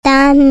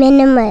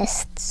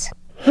Minimalists.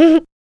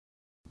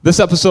 This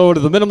episode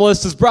of The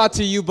Minimalist is brought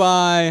to you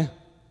by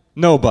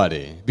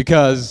nobody,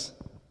 because...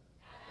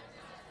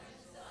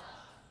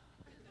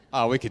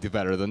 Oh, we could do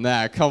better than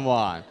that. Come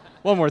on.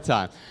 One more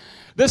time.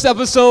 This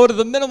episode of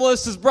The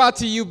Minimalist is brought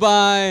to you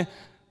by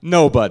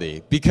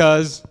nobody,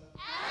 because...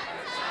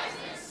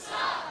 Advertisements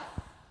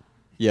suck.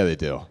 Yeah, they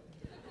do.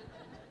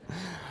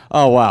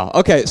 Oh, wow.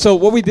 Okay, so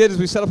what we did is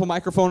we set up a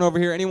microphone over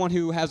here. Anyone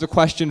who has a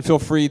question, feel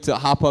free to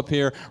hop up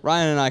here.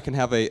 Ryan and I can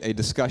have a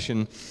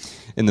discussion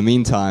in the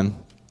meantime.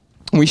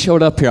 We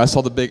showed up here. I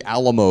saw the big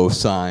Alamo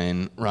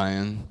sign,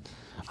 Ryan.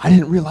 I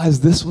didn't realize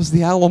this was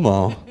the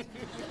Alamo.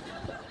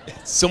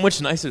 It's so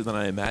much nicer than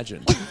I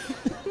imagined.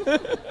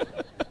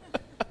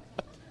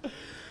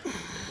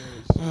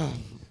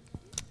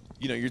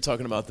 You know, you're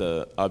talking about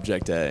the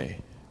Object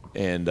A.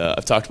 And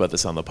I've talked about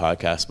this on the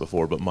podcast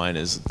before, but mine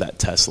is that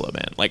Tesla,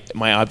 man. Like,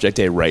 my Object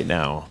A right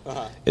now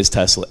is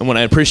Tesla. And what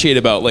I appreciate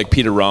about, like,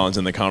 Peter Rollins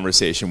and the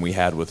conversation we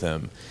had with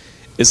him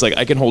is, like,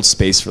 I can hold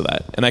space for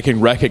that. And I can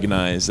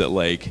recognize that,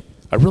 like,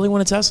 I really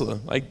want a Tesla.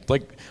 Like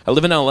I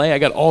live in LA. I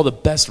got all the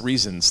best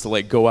reasons to,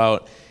 like, go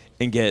out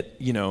and get,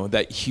 you know,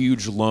 that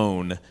huge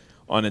loan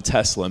on a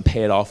Tesla and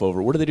pay it off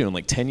over. What are they doing,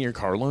 like 10-year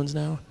car loans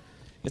now?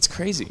 It's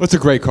crazy. It's a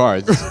great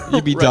car.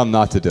 You'd be dumb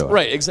not to do it.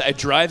 Right, exactly. It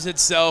drives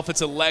itself.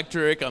 It's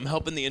electric. I'm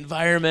helping the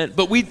environment.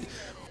 But we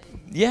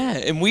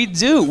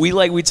do.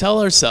 We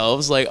tell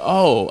ourselves, like, here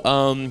are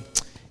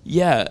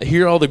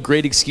all the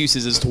great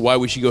excuses as to why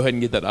we should go ahead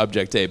and get that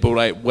Object A.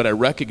 But what I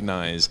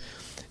recognize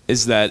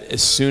is that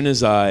as soon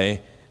as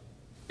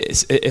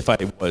if I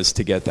was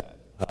to get that,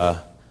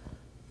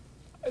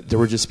 there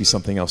would just be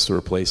something else to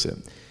replace it.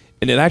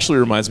 And it actually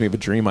reminds me of a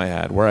dream I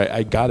had where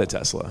I got a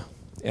Tesla,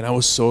 and I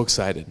was so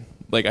excited.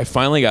 Like, I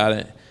finally got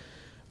it.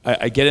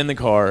 I get in the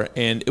car,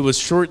 and it was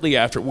shortly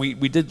after we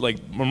did, like,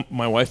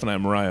 my wife and I,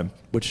 Mariah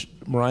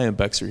and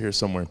Bex are here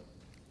somewhere.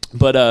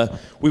 But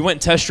we went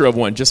and test drove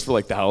one just for,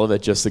 like, the hell of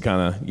it, just to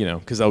kind of, you know,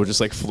 because I was just,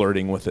 like,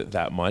 flirting with it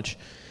that much.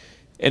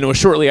 And it was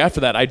shortly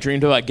after that I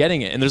dreamed about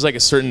getting it. And there's, like, a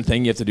certain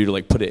thing you have to do to,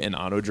 like, put it in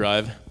auto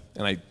drive.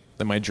 And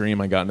in my dream,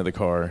 I got into the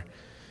car.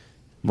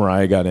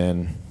 Mariah got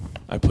in.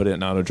 I put it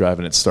in auto drive,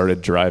 and it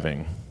started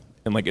driving.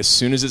 And, like, as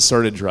soon as it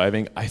started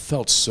driving, I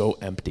felt so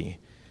empty.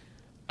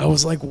 I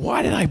was like,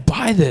 why did I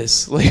buy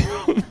this? Like,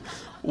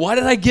 why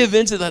did I give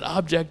into that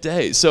Object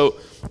A? So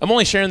I'm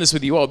only sharing this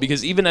with you all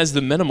because even as the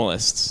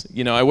minimalists,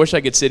 you know, I wish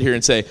I could sit here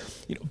and say,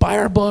 you know, buy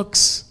our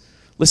books,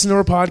 listen to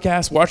our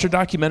podcast, watch our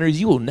documentaries.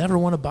 You will never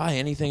want to buy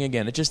anything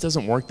again. It just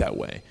doesn't work that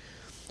way.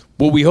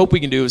 What we hope we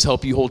can do is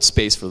help you hold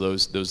space for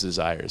those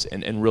desires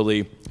and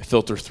really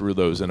filter through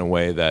those in a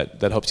way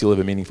that helps you live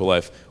a meaningful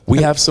life.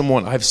 We have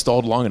someone, I've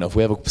stalled long enough,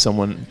 we have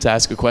someone to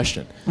ask a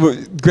question. Well,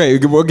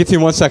 great, we'll get to you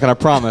in 1 second, I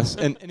promise.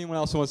 And anyone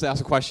else who wants to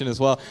ask a question as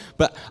well.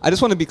 But I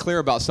just want to be clear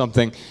about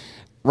something.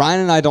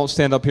 Ryan and I don't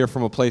stand up here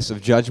from a place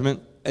of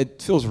judgment.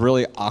 It feels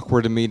really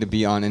awkward to me to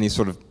be on any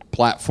sort of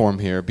platform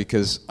here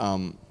because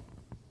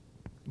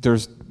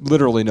there's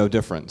literally no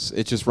difference.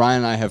 It's just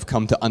Ryan and I have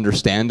come to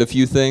understand a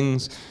few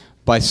things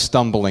by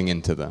stumbling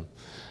into them,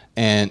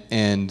 and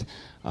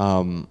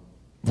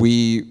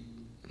we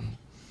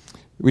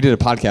did a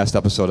podcast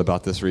episode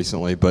about this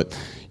recently. But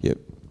you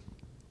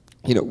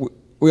know,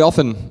 we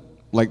often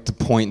like to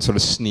point and sort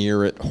of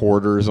sneer at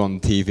hoarders on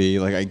TV.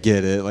 Like, I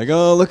get it. Like,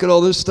 oh, look at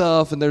all this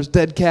stuff, and there's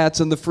dead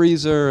cats in the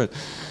freezer.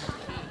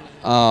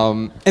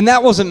 And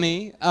that wasn't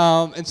me.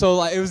 And so,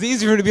 like, it was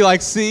easier to be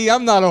like, see,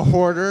 I'm not a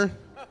hoarder.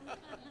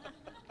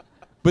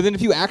 But then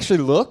if you actually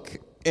look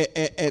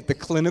at the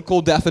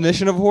clinical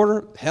definition of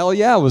hoarder, hell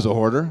yeah, I was a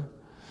hoarder.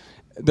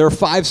 There are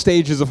 5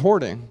 stages of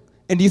hoarding.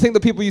 And do you think the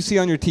people you see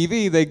on your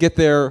TV, they get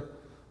there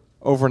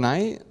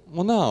overnight?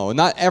 Well, no,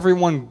 not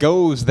everyone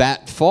goes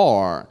that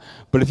far.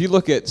 But if you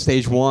look at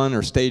stage 1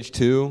 or stage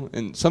 2,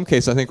 in some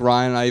cases, I think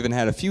Ryan and I even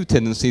had a few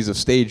tendencies of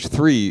stage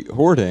 3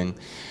 hoarding,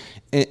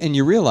 and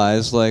you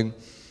realize, like,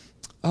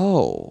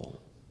 oh,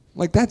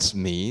 like, that's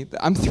me.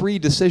 I'm 3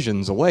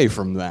 decisions away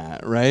from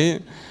that,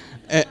 right?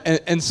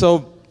 And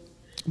so,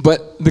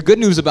 but the good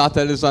news about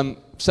that is I'm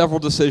several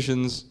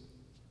decisions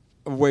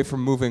away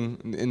from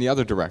moving in the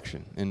other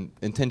direction, in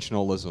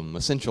intentionalism,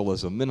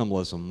 essentialism,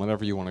 minimalism,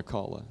 whatever you want to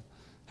call it.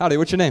 Howdy,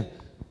 what's your name?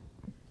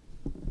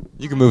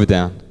 You can move it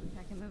down.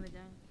 I can move it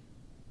down.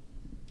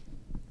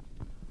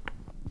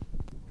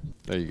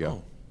 There you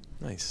go.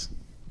 Nice.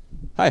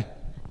 Hi.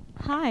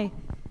 Hi.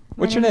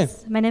 What's your name?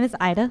 My name is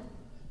Ida.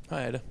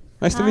 Hi, Ida.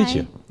 Nice to meet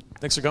you.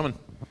 Thanks for coming.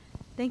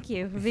 Thank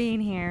you for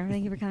being here.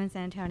 Thank you for coming to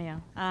San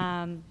Antonio.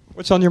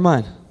 What's on your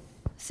mind?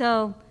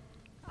 So,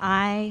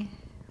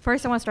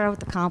 first I want to start out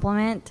with a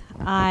compliment.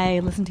 I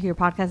listened to your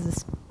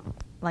podcast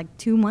like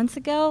 2 months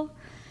ago,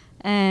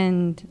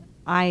 and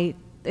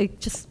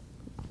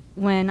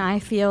when I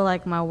feel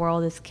like my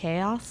world is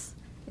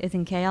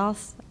in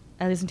chaos,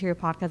 I listen to your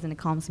podcast and it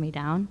calms me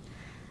down.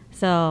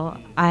 So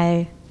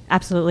I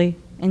absolutely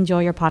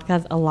enjoy your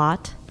podcast a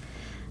lot.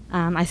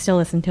 I still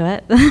listen to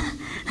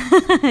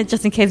it,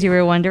 just in case you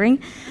were wondering.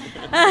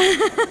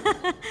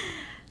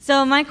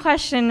 So my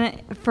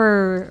question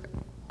for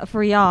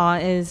for y'all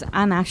is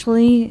I'm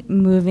actually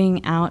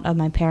moving out of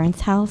my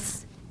parents'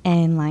 house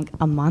in like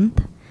a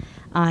month.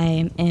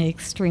 I'm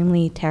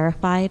extremely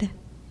terrified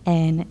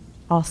and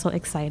also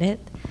excited.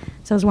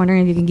 So I was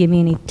wondering if you can give me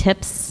any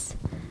tips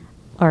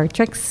or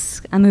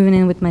tricks. I'm moving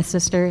in with my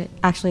sister,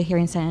 actually here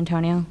in San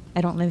Antonio.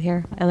 I don't live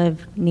here. I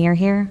live near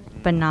here,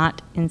 but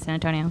not in San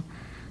Antonio.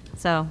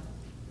 So.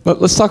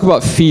 But let's talk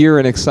about fear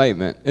and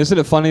excitement. Isn't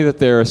it funny that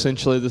they're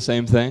essentially the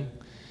same thing?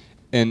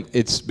 And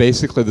it's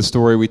basically the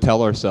story we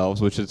tell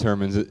ourselves, which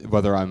determines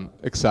whether I'm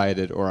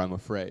excited or I'm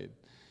afraid.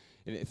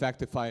 And in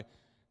fact, if I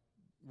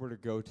were to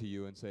go to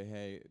you and say,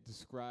 hey,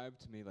 describe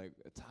to me like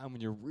a time when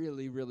you're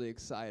really, really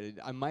excited,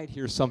 I might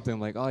hear something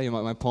like, oh,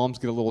 my palms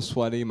get a little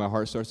sweaty, my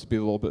heart starts to beat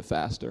a little bit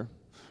faster,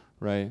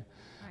 right?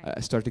 I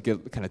start to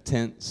get kind of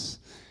tense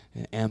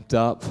and amped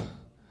up.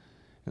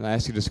 And I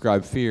ask you to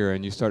describe fear,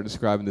 and you start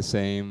describing the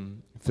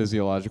same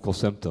physiological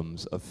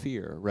symptoms of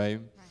fear, right?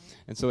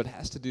 And so it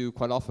has to do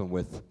quite often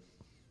with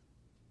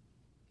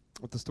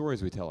the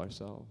stories we tell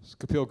ourselves.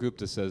 Kapil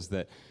Gupta says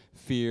that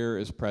fear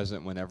is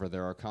present whenever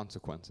there are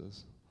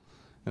consequences.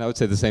 And I would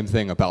say the same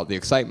thing about the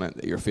excitement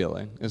that you're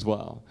feeling as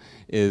well.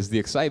 Is the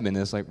excitement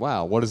is like,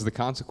 wow, what is the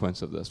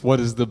consequence of this? What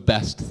is the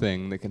best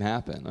thing that can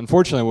happen?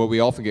 Unfortunately, what we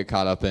often get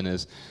caught up in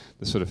is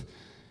the sort of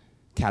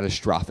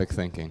catastrophic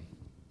thinking.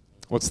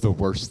 What's the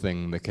worst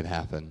thing that could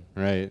happen,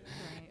 right?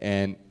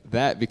 And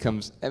that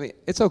becomes, I mean,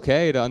 it's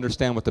okay to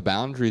understand what the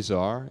boundaries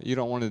are. You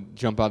don't want to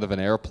jump out of an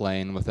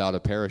airplane without a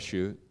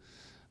parachute.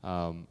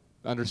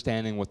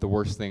 Understanding what the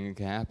worst thing that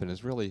can happen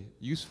is really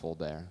useful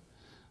there.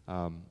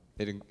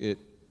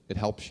 It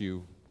helps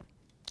you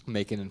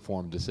make an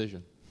informed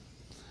decision.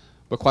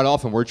 But quite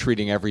often we're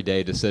treating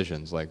everyday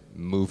decisions, like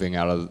moving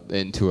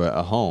into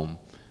a home,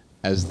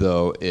 as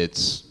though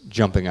it's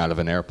jumping out of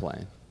an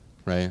airplane,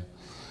 right?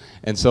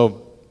 And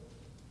so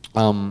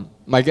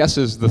my guess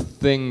is the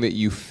thing that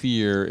you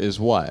fear is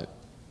what?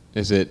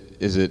 Is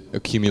it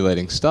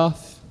accumulating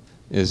stuff?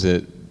 Is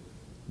it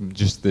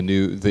just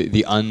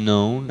the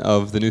unknown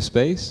of the new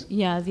space?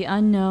 Yeah, the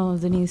unknown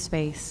of the new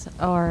space,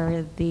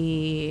 or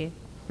the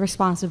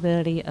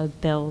responsibility of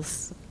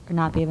bills, or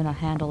not being able to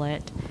handle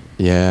it.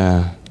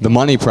 Yeah, the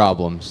money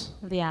problems.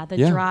 Yeah, the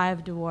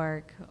drive to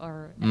work,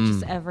 or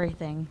just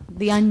everything.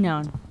 The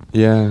unknown.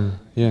 Yeah.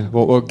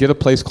 Well, get a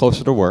place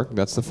closer to work.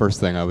 That's the first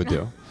thing I would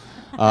do.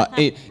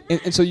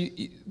 And so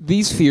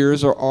these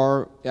fears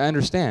are, I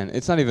understand,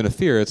 it's not even a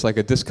fear, it's like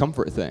a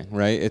discomfort thing,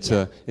 right? It's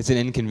an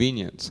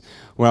inconvenience.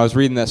 When I was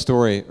reading that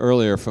story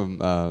earlier from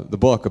the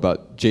book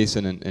about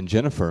Jason and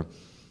Jennifer,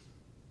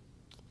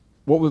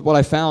 what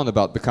I found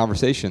about the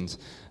conversations,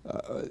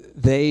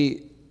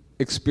 they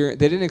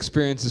didn't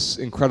experience this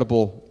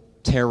incredible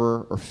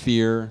terror or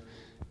fear.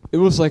 It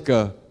was like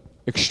a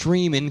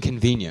extreme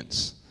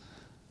inconvenience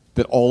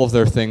that all of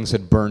their things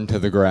had burned to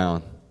the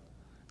ground.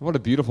 What a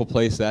beautiful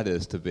place that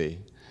is to be,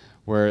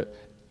 where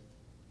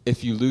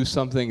if you lose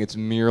something, it's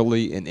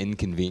merely an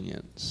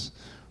inconvenience,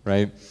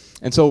 right?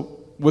 And so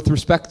with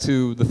respect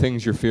to the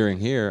things you're fearing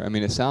here, I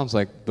mean, it sounds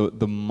like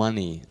the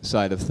money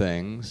side of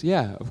things.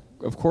 Yeah,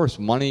 of course,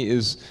 money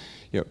is,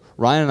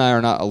 Ryan and I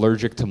are not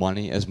allergic to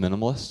money as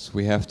minimalists.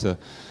 We have to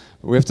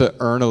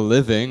earn a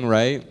living,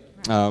 right?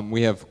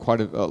 We have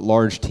quite a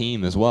large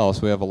team as well,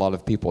 so we have a lot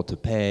of people to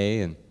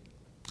pay, and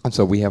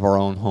so we have our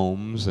own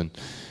homes, and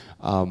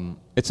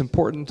it's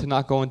important to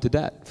not go into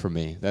debt for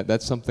me.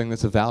 That's something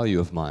that's a value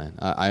of mine.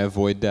 I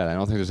avoid debt. I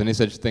don't think there's any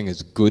such thing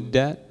as good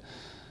debt.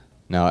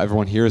 Now,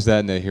 everyone hears that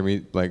and they hear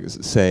me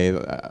say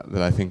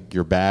that I think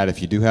you're bad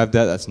if you do have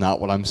debt. That's not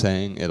what I'm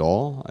saying at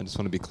all. I just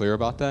want to be clear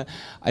about that.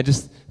 I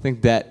just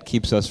think debt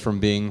keeps us from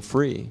being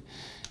free.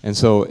 And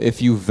so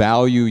if you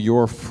value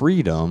your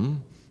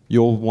freedom,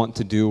 you'll want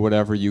to do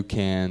whatever you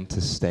can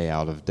to stay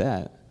out of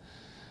debt.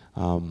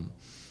 And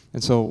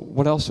so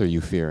what else are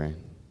you fearing?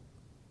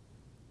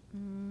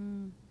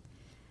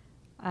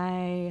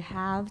 I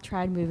have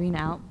tried moving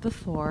out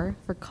before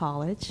for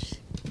college.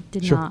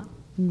 Did Sure. not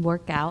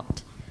work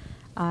out.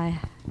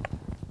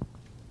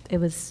 It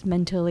was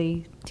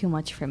mentally too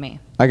much for me.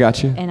 I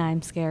got you. And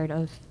I'm scared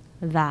of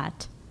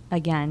that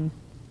again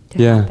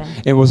to Yeah. happen.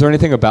 And was there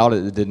anything about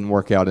it that didn't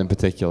work out in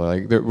particular?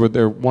 Like, were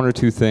there one or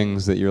two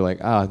things that you're like,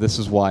 this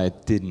is why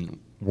it didn't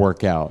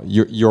work out?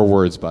 Your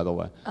words, by the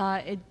way.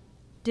 It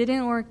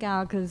didn't work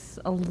out because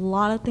a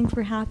lot of things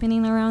were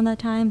happening around that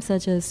time,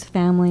 such as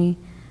family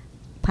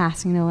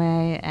passing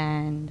away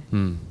and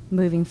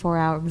living 4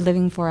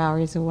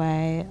 hours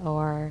away,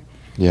 or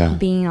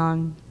being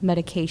on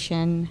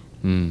medication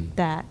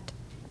that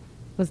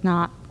was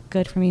not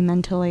good for me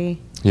mentally.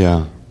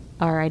 Yeah.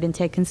 Or I didn't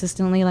take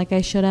consistently like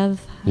I should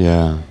have.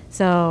 Yeah.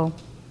 So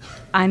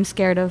I'm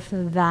scared of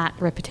that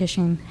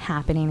repetition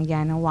happening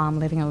again while I'm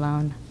living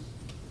alone.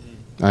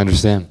 I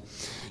understand.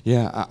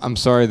 Yeah, I'm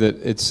sorry that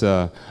it's,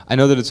 I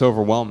know that it's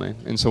overwhelming.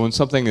 And so when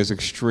something is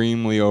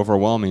extremely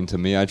overwhelming to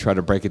me, I try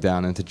to break it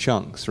down into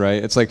chunks,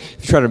 right? It's like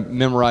if you try to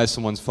memorize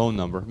someone's phone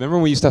number. Remember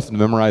when we used to have to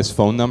memorize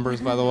phone numbers,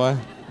 by the way?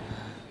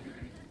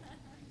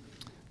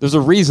 There's a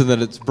reason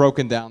that it's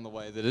broken down the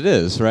way that it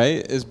is,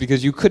 right? Is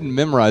because you couldn't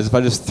memorize. If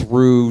I just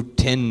threw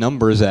 10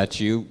 numbers at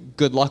you,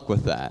 good luck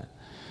with that.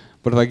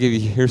 But if I give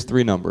you, here's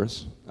 3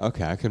 numbers.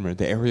 Okay, I can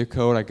remember the area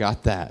code. I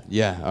got that.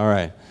 Yeah, all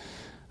right.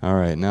 All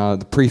right, now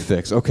the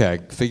prefix. Okay, I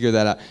figure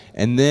that out.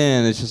 And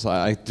then it's just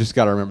like, I just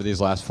got to remember these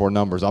last 4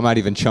 numbers. I might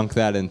even chunk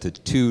that into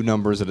 2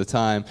 numbers at a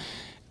time.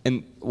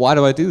 And why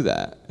do I do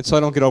that? It's so I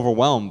don't get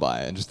overwhelmed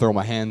by it and just throw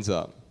my hands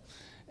up.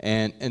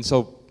 And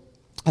so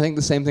I think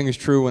the same thing is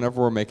true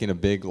whenever we're making a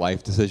big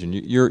life decision.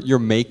 You're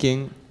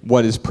making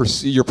what is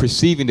you're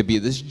perceiving to be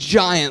this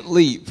giant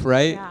leap,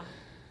 right? Yeah.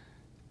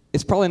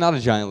 It's probably not a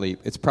giant leap.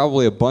 It's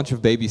probably a bunch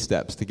of baby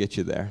steps to get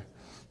you there.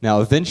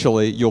 Now,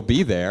 eventually, you'll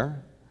be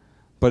there,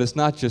 but it's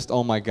not just,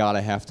 oh my God,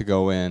 I have to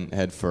go in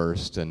head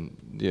first and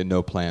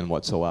no plan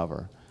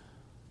whatsoever.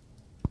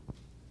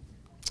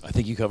 I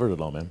think you covered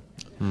it all, man.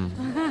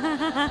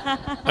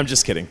 I'm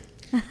just kidding.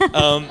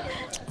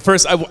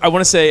 First, I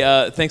want to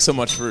say thanks so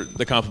much for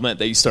the compliment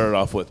that you started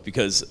off with,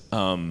 because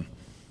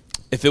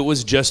if it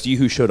was just you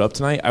who showed up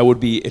tonight, I would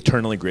be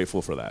eternally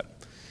grateful for that.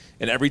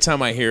 And every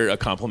time I hear a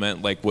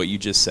compliment like what you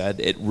just said,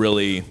 it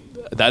really,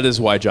 that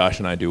is why Josh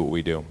and I do what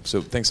we do.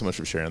 So thanks so much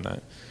for sharing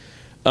that.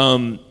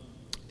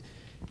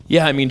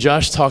 Yeah, I mean,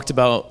 Josh talked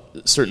about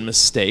certain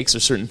mistakes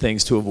or certain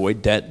things to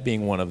avoid, debt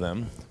being one of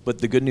them. But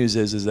the good news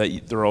is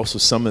that there are also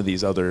some of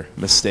these other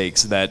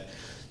mistakes that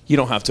you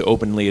don't have to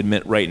openly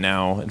admit right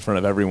now in front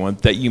of everyone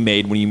that you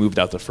made when you moved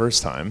out the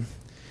first time.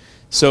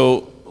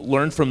 So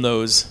learn from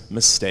those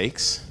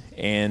mistakes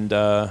and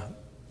just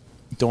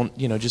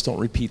don't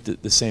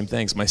repeat the same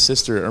things. My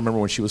sister, I remember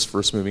when she was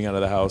first moving out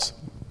of the house,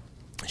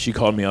 she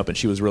called me up and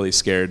she was really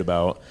scared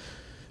about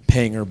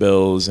paying her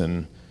bills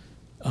and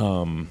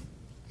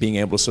being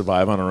able to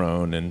survive on her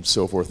own and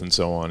so forth and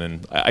so on.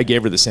 And I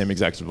gave her the same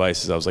exact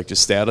advice. I was like,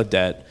 just stay out of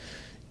debt,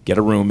 get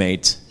a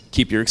roommate,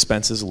 keep your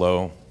expenses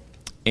low.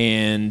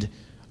 And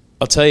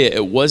I'll tell you,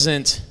 it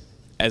wasn't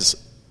as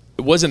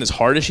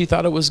hard as she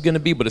thought it was going to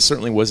be, but it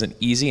certainly wasn't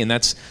easy. And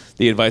that's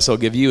the advice I'll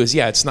give you is,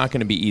 yeah, it's not going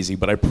to be easy,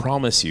 but I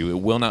promise you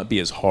it will not be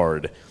as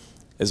hard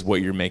as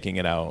what you're making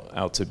it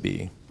out to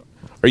be.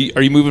 Are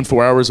you moving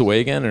 4 hours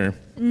away again, or?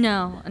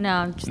 No,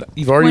 I'm just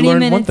You've already 20 learned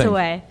minutes one thing.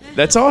 away.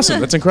 That's awesome.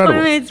 That's incredible.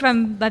 20 minutes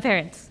from my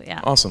parents, yeah.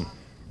 Awesome.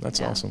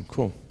 That's Yeah. awesome.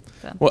 Cool.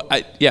 So. Well,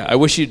 I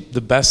wish you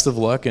the best of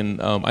luck, and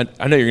I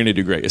know you're going to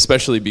do great,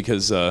 especially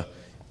because,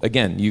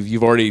 again,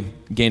 you've already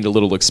gained a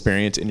little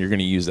experience, and you're going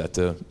to use that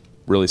to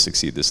really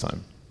succeed this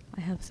time.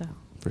 I hope so.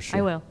 For sure.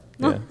 I will.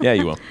 Yeah,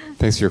 you will.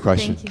 Thanks for your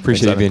question. Thank you.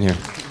 Appreciate you Thanks, being here.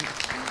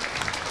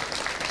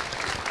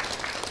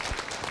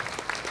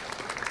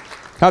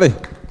 Howdy.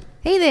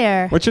 Hey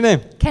there. What's your name?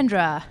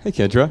 Kendra. Hey,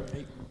 Kendra.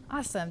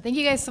 Awesome. Thank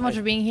you guys so much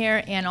for being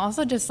here, and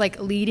also just like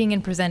leading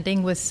and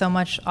presenting with so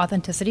much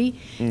authenticity,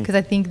 because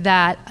I think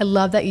that I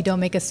love that you don't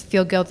make us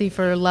feel guilty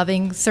for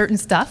loving certain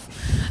stuff.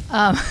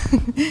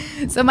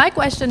 So my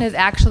question is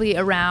actually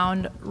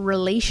around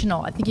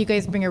relational. I think you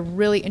guys bring a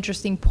really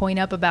interesting point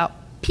up about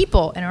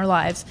people in our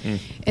lives.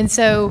 And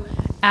so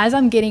as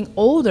I'm getting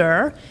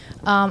older,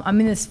 I'm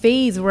in this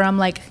phase where I'm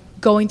like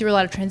going through a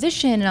lot of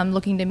transition, and I'm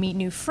looking to meet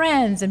new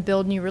friends and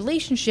build new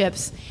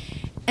relationships.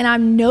 And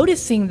I'm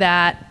noticing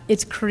that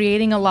it's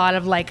creating a lot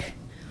of like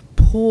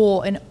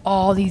pull in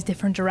all these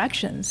different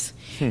directions.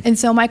 And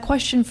so my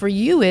question for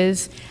you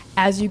is,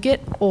 as you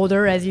get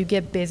older, as you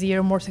get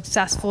busier, more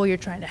successful, you're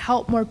trying to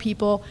help more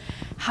people,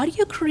 how do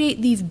you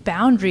create these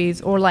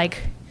boundaries or like,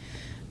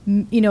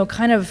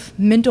 kind of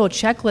mental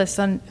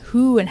checklists on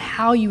who and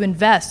how you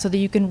invest so that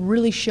you can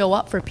really show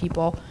up for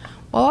people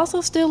while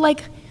also still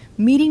like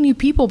meeting new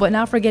people, but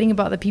not forgetting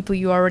about the people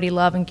you already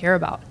love and care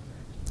about?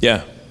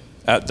 Yeah,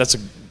 that's a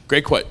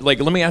great question. Like,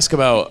 let me ask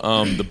about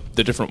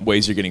the different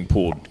ways you're getting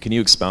pulled. Can you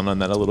expound on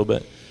that a little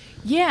bit?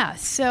 Yeah,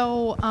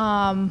 so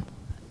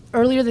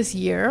earlier this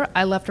year,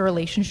 I left a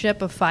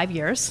relationship of 5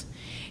 years,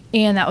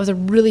 and that was a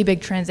really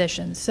big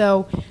transition.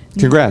 So,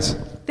 Congrats.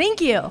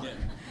 thank you.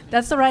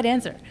 That's the right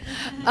answer.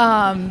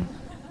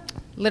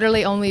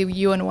 Literally only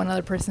you and one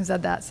other person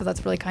said that, so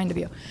that's really kind of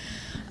you.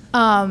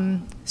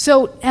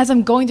 So as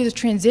I'm going through this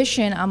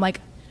transition, I'm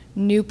like,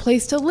 new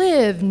place to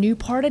live, new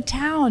part of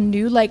town,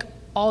 new like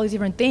all these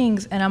different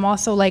things, and I'm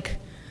also like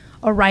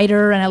a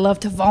writer, and I love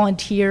to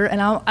volunteer,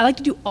 and I like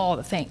to do all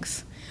the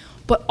things.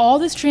 But all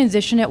this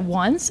transition at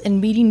once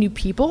and meeting new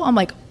people, I'm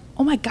like,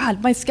 oh my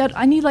God, my schedule,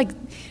 I need like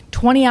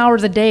 20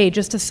 hours a day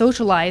just to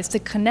socialize, to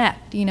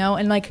connect,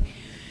 and like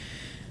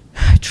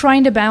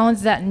trying to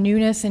balance that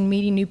newness and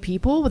meeting new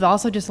people with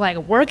also just like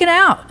working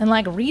out and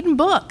like reading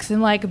books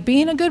and like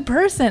being a good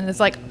person. It's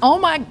like, oh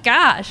my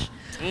gosh.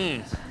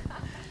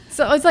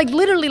 So it's like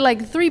literally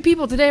like 3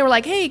 people today were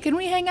like, hey, can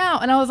we hang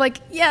out? And I was like,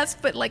 yes,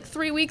 but like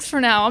 3 weeks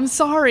from now, I'm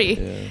sorry.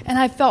 Yeah. And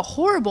I felt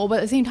horrible, but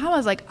at the same time I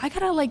was like, I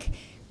gotta like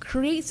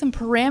create some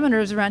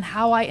parameters around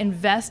how I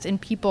invest in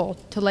people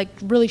to like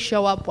really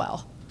show up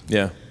well.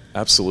 Yeah,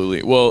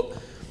 absolutely. Well,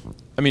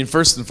 I mean,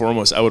 first and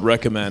foremost, I would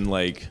recommend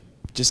like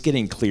just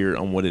getting clear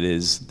on what it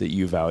is that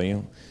you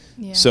value.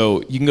 Yeah.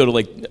 So you can go to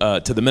like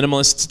to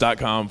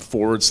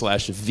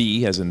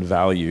theminimalists.com/V as in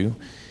value.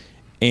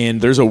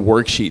 And there's a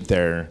worksheet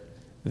there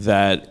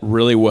that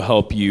really will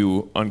help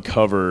you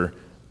uncover,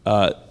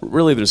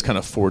 really there's kind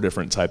of 4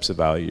 different types of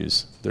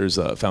values. There's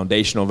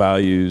foundational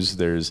values,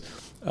 there's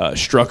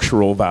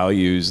structural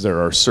values,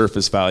 there are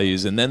surface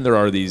values, and then there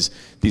are these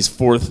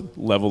 4th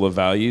level of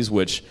values,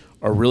 which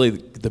are really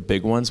the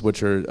big ones,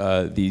 which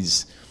are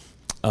these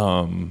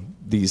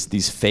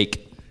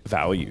fake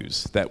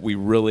values that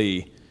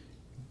really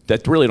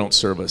don't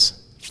serve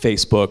us.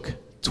 Facebook,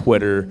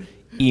 Twitter,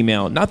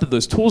 email, not that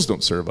those tools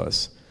don't serve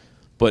us,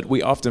 but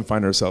we often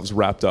find ourselves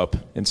wrapped up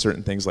in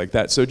certain things like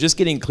that. So just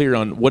getting clear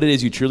on what it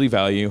is you truly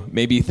value,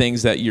 maybe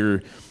things that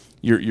you're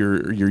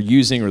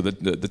using, or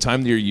the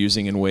time that you're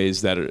using in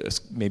ways that are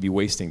maybe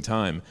wasting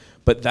time,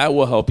 but that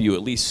will help you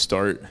at least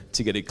start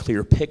to get a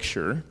clear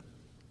picture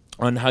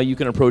on how you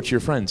can approach your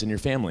friends and your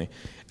family.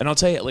 And I'll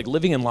tell you, like,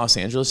 living in Los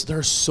Angeles, there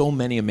are so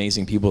many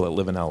amazing people that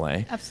live in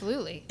LA.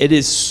 Absolutely. It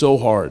is so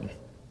hard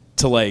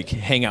to like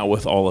hang out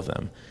with all of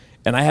them.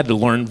 And I had to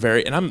learn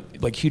and I'm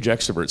like huge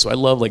extrovert, so I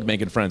love like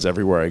making friends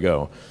everywhere I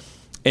go.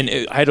 And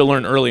I had to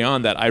learn early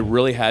on that I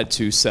really had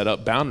to set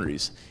up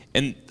boundaries.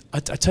 And I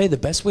tell you, the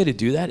best way to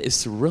do that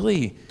is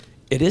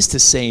to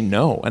say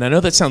no. And I know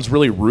that sounds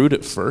really rude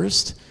at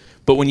first,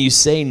 but when you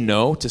say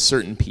no to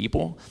certain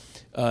people,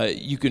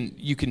 you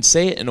can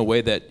say it in a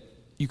way that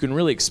you can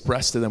really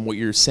express to them what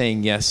you're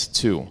saying yes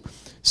to.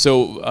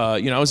 So, I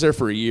was there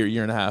for a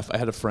year and a half. I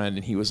had a friend,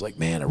 and he was like,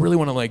 man, I really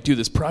want to like do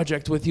this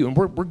project with you. And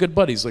we're good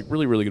buddies, like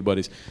really, really good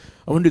buddies.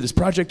 I want to do this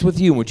project with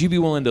you, and would you be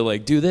willing to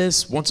like do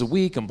this once a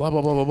week and blah,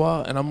 blah, blah, blah,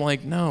 blah. And I'm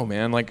like, no,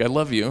 man, like I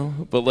love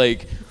you, but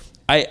like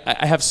I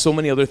have so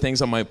many other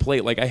things on my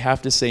plate. Like I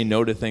have to say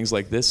no to things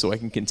like this so I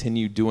can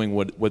continue doing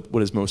what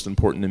is most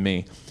important to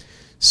me.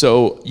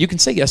 So you can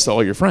say yes to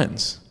all your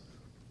friends,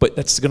 but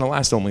that's going to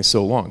last only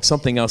so long.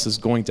 Something else is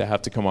going to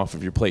have to come off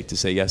of your plate to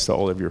say yes to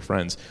all of your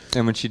friends.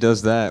 And when she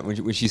does that,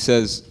 when she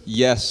says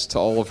yes to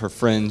all of her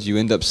friends, you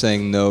end up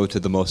saying no to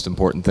the most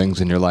important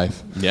things in your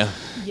life. Yeah.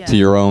 To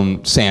your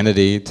own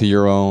sanity, to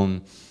your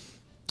own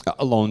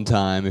alone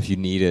time if you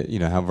need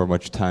it, however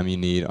much time you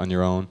need on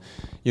your own.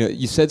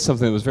 You said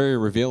something that was very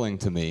revealing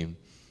to me.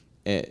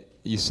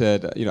 You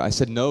said, I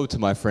said no to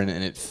my friend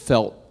and it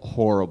felt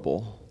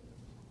horrible.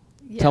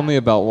 Yeah. Tell me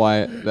about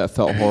why that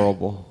felt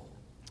horrible.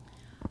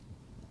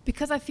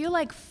 Because I feel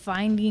like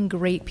finding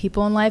great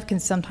people in life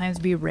can sometimes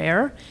be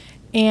rare.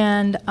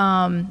 And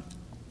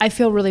I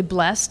feel really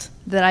blessed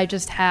that I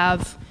just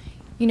have,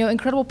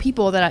 incredible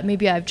people that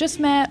maybe I've just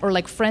met, or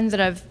like friends that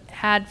I've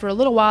had for a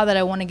little while that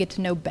I want to get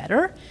to know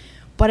better.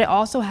 But I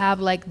also have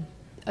like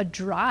a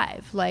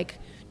drive, like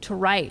to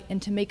write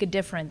and to make a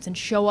difference and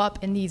show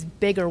up in these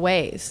bigger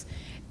ways.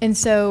 And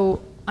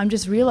so I'm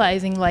just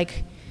realizing,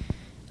 like,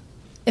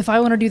 if I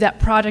want to do that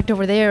project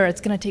over there,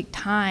 it's going to take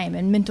time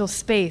and mental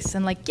space.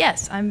 And like,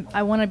 yes,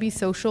 I want to be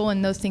social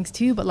and those things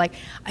too, but like,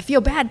 I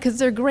feel bad because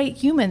they're great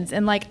humans.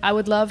 And like, I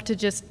would love to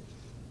just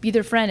be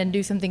their friend and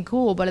do something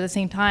cool. But at the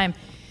same time,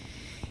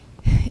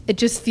 it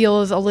just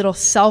feels a little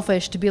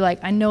selfish to be like,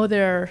 I know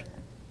there are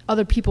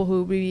other people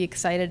who would be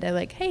excited to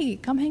like, hey,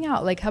 come hang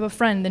out, like have a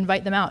friend,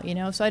 invite them out,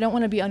 So I don't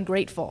want to be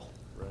ungrateful.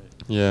 Right.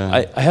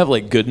 Yeah. I have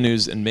like good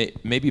news and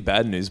maybe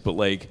bad news, but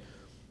like,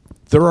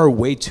 there are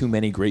way too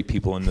many great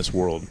people in this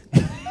world.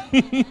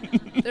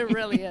 There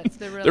really is.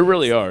 There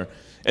really are.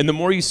 And the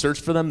more you search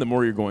for them, the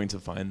more you're going to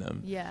find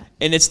them. Yeah.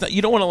 And it's not,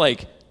 you don't want to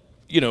like,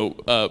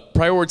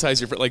 prioritize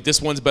your like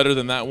this one's better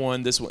than that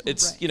one. This one,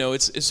 it's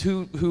right. It's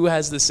who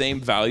has the same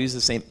values,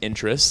 the same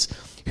interests.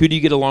 Who do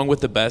you get along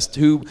with the best?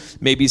 Who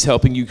maybe is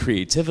helping you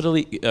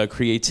creatively?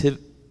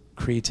 Creatively.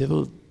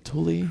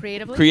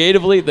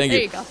 Thank There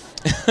you. you go.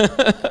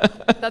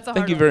 That's a hard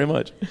Thank you one. very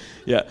much.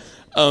 Yeah.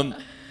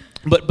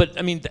 But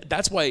I mean,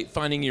 that's why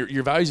finding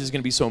your values is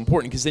going to be so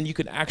important, because then you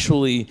can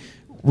actually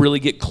really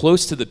get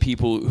close to the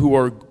people who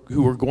are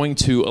going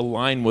to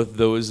align with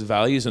those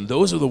values, and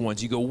those are the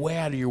ones you go way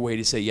out of your way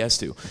to say yes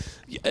to.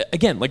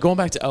 Again, like going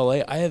back to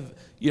LA, I've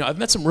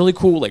met some really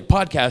cool like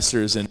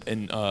podcasters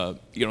and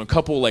a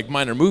couple like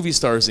minor movie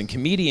stars and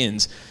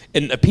comedians,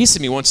 and a piece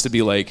of me wants to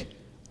be like,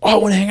 oh, I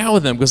want to hang out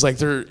with them because like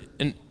they're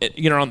on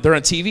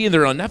TV and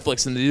they're on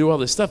Netflix and they do all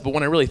this stuff. But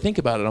when I really think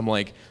about it, I'm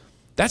like,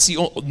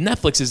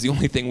 Netflix is the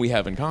only thing we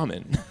have in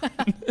common.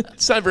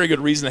 It's not a very good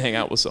reason to hang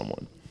out with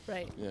someone.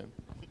 Right. Yeah.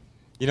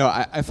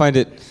 I find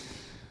it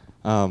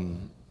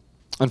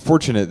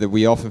unfortunate that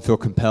we often feel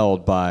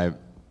compelled by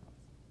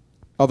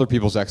other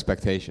people's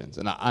expectations,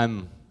 and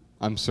I'm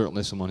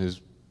certainly someone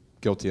who's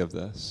guilty of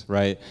this,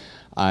 right?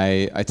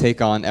 I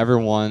take on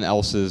everyone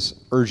else's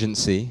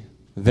urgency.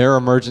 Their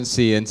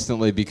emergency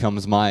instantly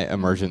becomes my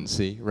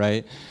emergency,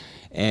 right?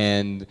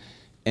 And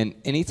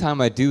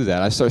anytime I do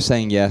that, I start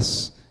saying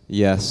yes,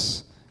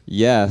 yes,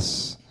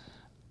 yes.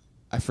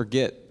 I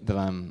forget that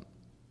I'm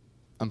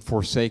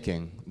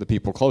forsaking the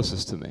people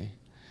closest to me.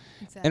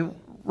 Exactly. And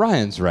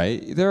Ryan's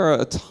right. There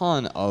are a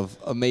ton of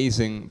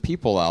amazing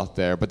people out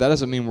there, but that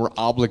doesn't mean we're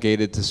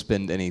obligated to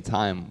spend any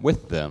time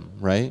with them,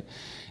 right?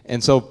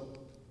 And so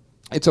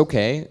it's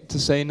okay to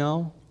say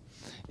no.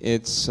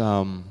 It's,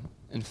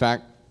 in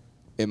fact,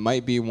 it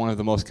might be one of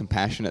the most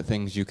compassionate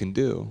things you can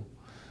do.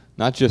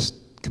 not just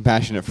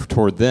compassionate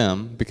toward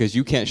them, because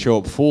you can't show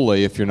up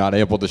fully if you're not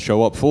able to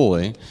show up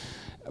fully,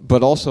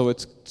 but also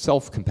it's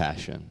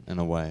self-compassion in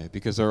a way,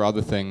 because there are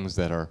other things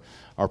that are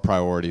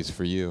priorities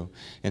for you.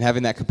 And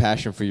having that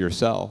compassion for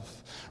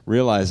yourself,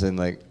 realizing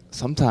like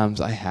sometimes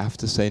I have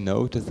to say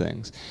no to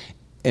things.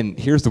 And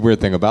here's the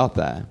weird thing about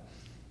that.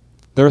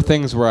 There are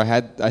things where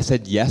I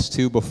said yes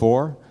to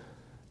before.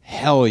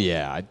 Hell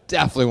yeah, I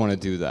definitely want to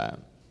do that.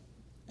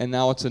 And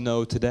now it's a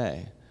no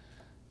today.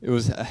 It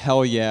was a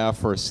hell yeah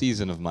for a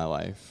season of my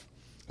life.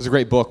 There's a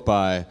great book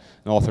by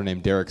an author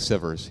named Derek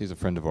Sivers. He's a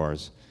friend of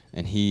ours.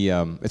 And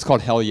it's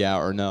called Hell Yeah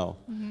or No.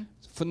 Mm-hmm.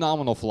 It's a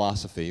phenomenal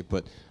philosophy,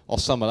 but I'll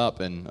sum it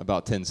up in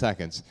about 10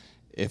 seconds.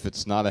 If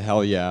it's not a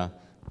hell yeah,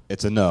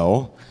 it's a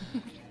no.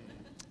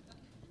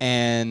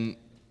 And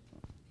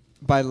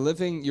by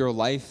living your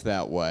life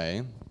that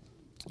way,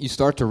 you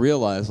start to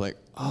realize, like,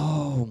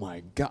 oh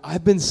my God,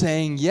 I've been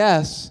saying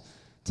yes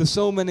to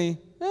so many,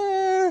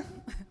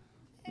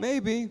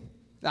 maybe,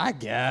 I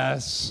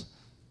guess.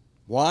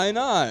 Why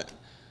not?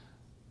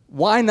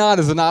 Why not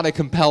is not a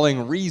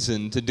compelling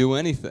reason to do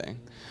anything.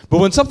 But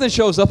when something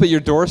shows up at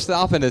your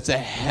doorstep and it's a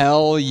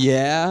hell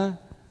yeah,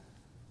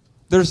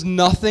 there's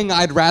nothing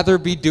I'd rather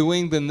be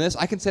doing than this.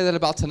 I can say that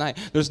about tonight.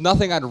 There's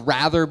nothing I'd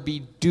rather be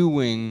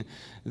doing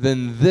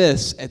than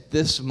this at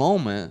this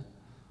moment.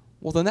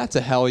 Well, then that's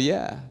a hell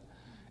yeah.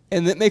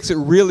 And it makes it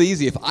real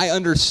easy. If I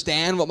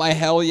understand what my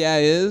hell yeah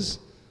is,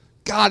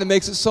 God, it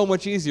makes it so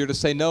much easier to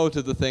say no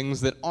to the things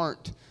that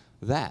aren't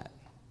that.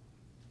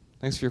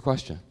 Thanks for your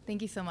question.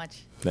 Thank you so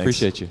much. Thanks.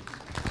 Appreciate you.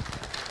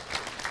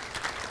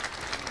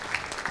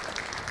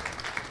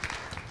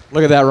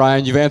 Look at that,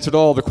 Ryan. You've answered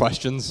all the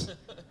questions.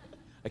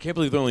 I can't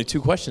believe there are only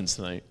 2 questions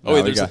tonight. No, Oh,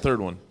 wait, we there's a got-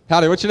 third one.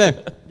 Howdy, what's your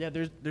name? Yeah,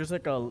 there's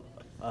like a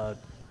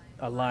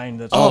line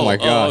that's Oh, my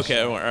gosh. Oh,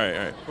 okay. All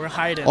right. we're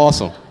hiding.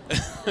 Awesome.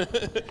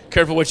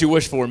 Careful what you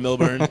wish for,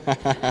 Milburn.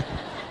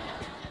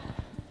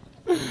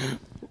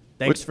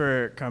 Thanks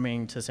for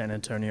coming to San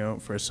Antonio,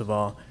 first of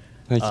all.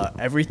 Thank you.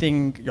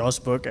 Everything y'all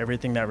spoke,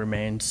 everything that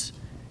remains,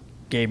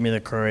 gave me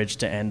the courage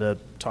to end a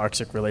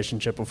toxic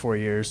relationship of 4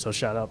 years. So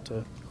shout out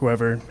to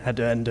whoever had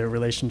to end a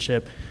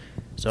relationship.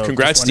 So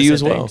Congrats just to wanna you say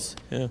as well. thanks.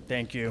 Yeah.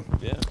 Thank you.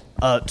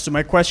 Yeah. So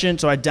my question,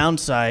 so I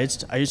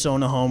downsized. I used to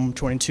own a home,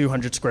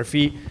 2,200 square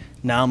feet.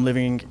 Now I'm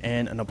living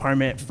in an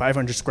apartment,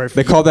 500 square feet.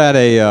 They call that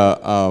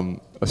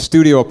a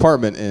studio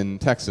apartment in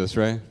Texas,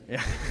 right?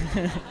 Yeah.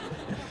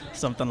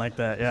 Something like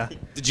that, yeah.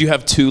 Did you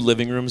have 2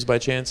 living rooms by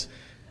chance?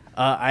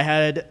 I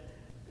had,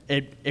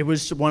 it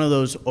was one of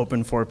those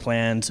open floor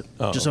plans,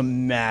 Oh. just a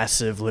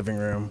massive living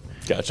room.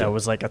 Gotcha. That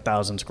was like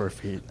 1,000 square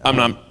feet. I'm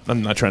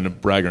not trying to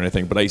brag or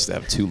anything, but I used to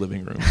have 2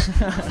 living rooms.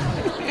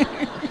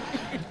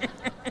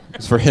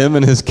 It's for him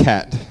and his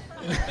cat.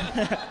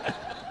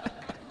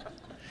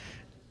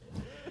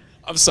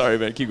 I'm sorry,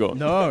 man. Keep going.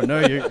 No,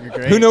 you're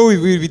great. Who knew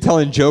we'd be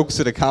telling jokes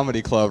at a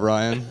comedy club,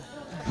 Ryan?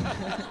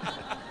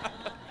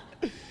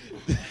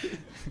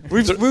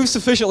 We've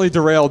sufficiently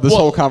derailed this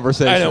whole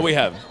conversation. I know we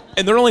have,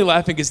 and they're only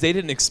laughing because they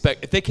didn't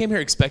expect. If they came here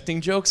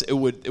expecting jokes, it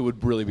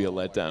would really be a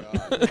letdown.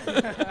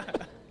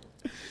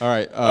 All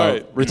right.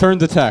 right. Return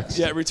to text.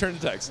 Yeah, return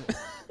to text.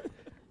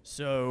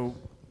 So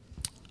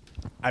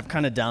I've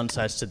kind of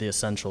downsized to the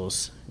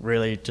essentials.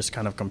 Really just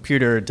kind of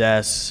computer,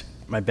 desk,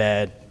 my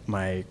bed,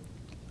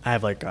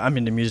 I'm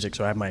into music,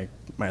 so I have my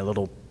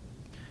little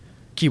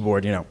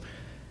keyboard,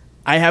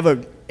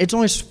 it's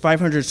only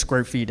 500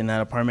 square feet in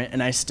that apartment,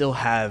 and I still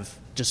have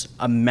just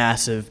a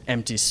massive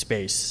empty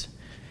space.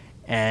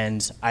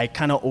 And I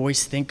kind of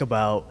always think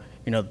about,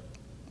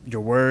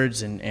 your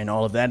words and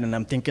all of that, and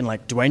I'm thinking,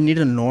 like, do I need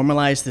to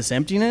normalize this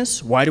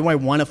emptiness? Why do I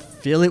want to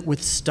fill it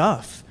with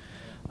stuff?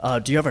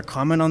 Do you have a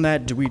comment on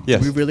that?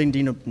 Yes. Do we really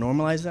need to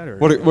normalize that? Or?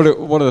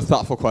 What a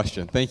thoughtful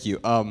question. Thank you.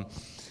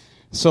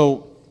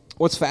 So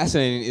what's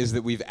fascinating is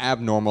that we've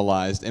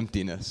abnormalized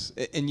emptiness,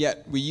 and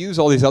yet we use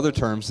all these other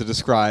terms to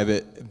describe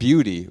it: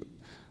 beauty,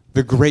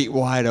 the great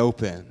wide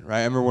open. Right?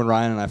 I remember when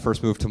Ryan and I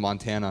first moved to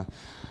Montana.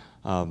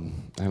 I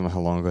don't know how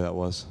long ago that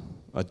was.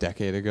 A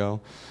decade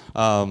ago.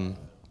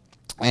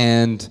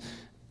 And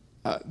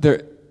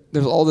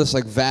there's all this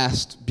like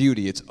vast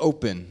beauty. It's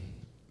open,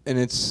 and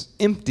it's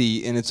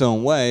empty in its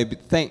own way,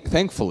 but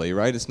thankfully,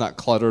 right? It's not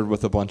cluttered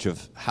with a bunch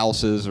of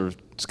houses or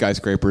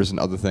skyscrapers and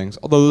other things,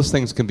 although those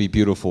things can be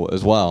beautiful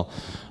as well.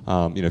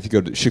 If you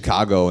go to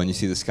Chicago and you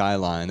see the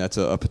skyline, that's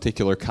a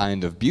particular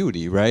kind of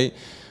beauty, right?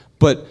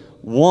 But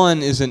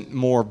one isn't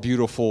more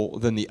beautiful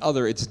than the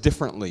other. It's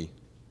differently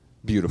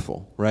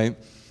beautiful, right?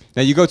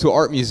 Now, you go to an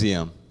art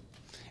museum,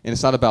 and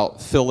it's not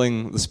about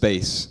filling the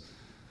space.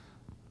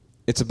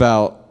 It's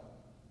about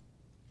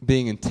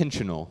being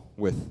intentional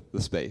with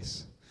the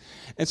space.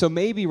 And so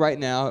maybe right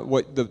now,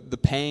 what the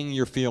pang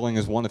you're feeling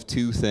is one of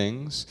 2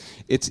 things.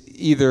 It's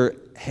either,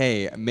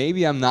 hey,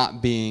 maybe I'm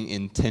not being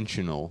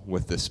intentional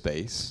with this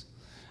space.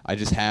 I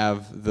just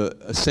have the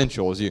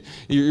essentials.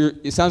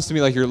 It sounds to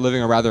me like you're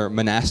living a rather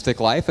monastic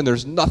life, and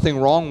there's nothing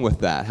wrong with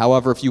that.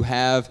 However, if you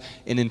have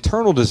an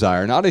internal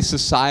desire, not a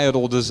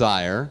societal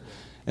desire,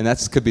 And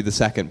that could be the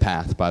second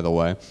path, by the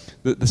way.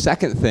 The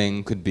second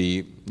thing could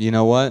be, you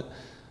know what?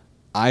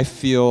 I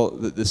feel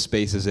that this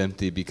space is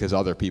empty because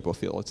other people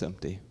feel it's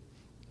empty.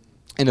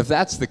 And if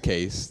that's the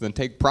case, then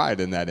take pride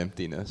in that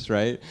emptiness,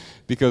 right?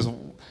 Because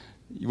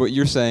what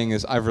you're saying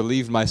is, I've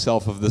relieved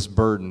myself of this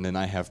burden and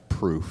I have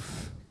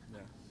proof.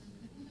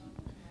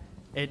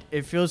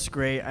 It feels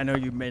great. I know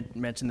you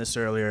mentioned this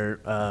earlier,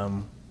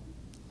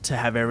 to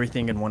have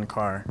everything in one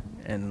car,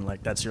 and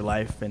like that's your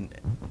life, and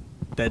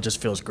that just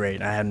feels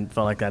great. I hadn't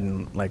felt like that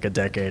in like a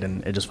decade,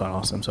 and it just felt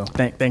awesome. So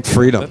thank you.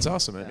 Freedom. That's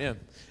awesome, man. Yeah.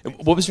 And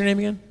what was your name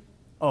again?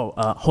 Oh,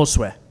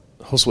 Josue.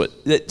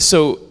 Josue.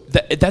 So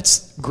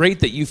that's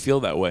great that you feel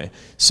that way.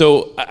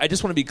 So I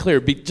just want to be clear.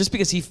 Just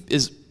because he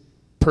is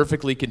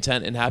perfectly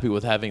content and happy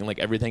with having like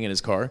everything in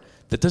his car,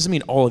 that doesn't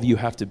mean all of you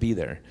have to be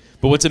there.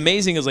 But what's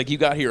amazing is like you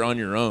got here on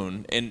your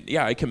own, and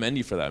yeah, I commend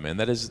you for that, man.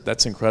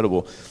 That's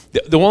incredible.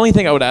 The only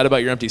thing I would add about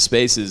your empty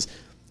space is,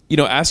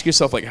 ask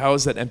yourself, like, how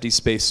is that empty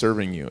space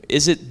serving you?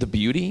 Is it the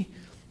beauty?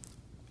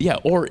 Yeah,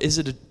 or is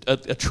it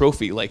a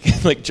trophy, like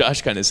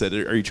Josh kind of said?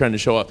 Are you trying to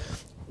show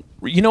off?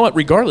 You know what?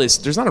 Regardless,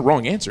 there's not a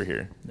wrong answer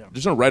here. No.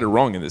 There's no right or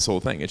wrong in this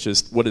whole thing. It's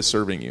just what is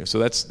serving you. So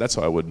that's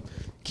how I would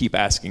keep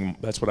asking.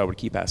 That's what I would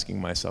keep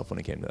asking myself when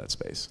it came to that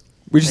space.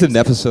 We just did an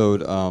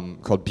episode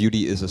called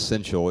 "Beauty is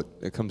Essential."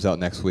 It comes out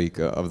next week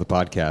of the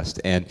podcast,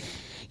 and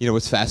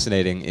what's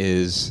fascinating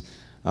is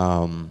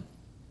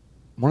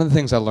one of the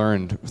things I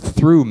learned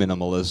through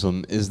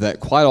minimalism is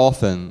that quite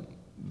often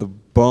the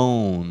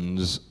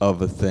bones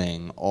of a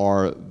thing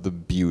are the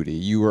beauty.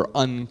 You are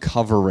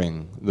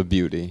uncovering the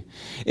beauty.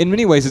 In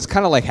many ways, it's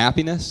kind of like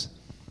happiness.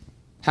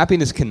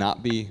 Happiness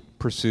cannot be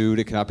pursued.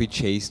 It cannot be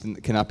chased. And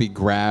it cannot be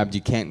grabbed.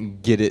 You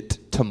can't get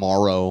it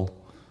tomorrow.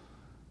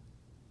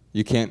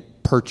 You can't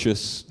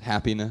purchase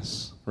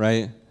happiness,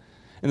 right?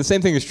 And the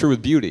same thing is true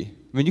with beauty.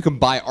 I mean, you can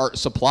buy art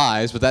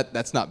supplies, but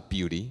that's not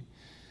beauty.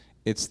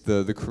 It's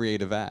the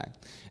creative act.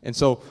 And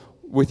so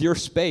with your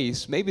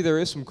space, maybe there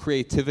is some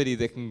creativity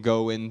that can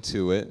go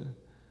into it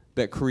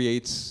that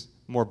creates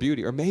more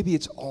beauty. Or maybe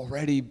it's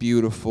already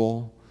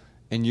beautiful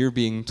and you're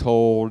being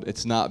told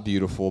it's not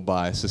beautiful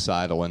by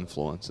societal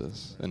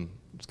influences. And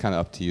it's kind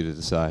of up to you to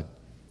decide.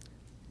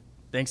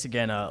 Thanks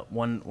again.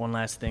 One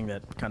last thing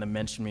that kind of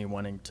mentioned me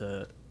wanting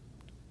to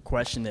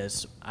question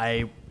this.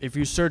 If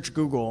you search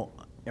Google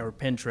or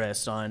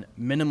Pinterest on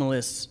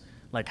minimalist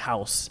like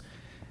house,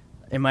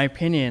 in my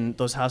opinion,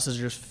 those houses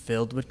are just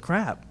filled with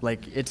crap.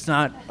 Like, it's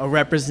not a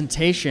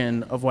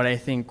representation of what I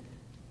think.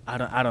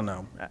 I don't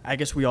know. I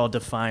guess we all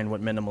define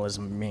what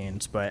minimalism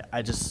means, but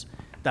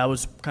that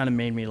was kind of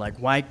made me like,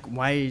 why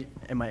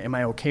am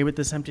I okay with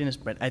this emptiness?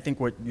 But I think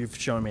what you've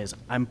shown me is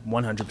I'm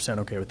 100%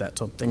 okay with that.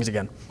 So thanks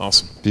again.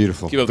 Awesome.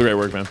 Beautiful. Keep up the great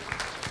work, man.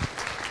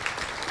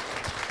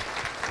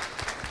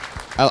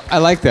 I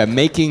like that,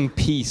 making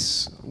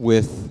peace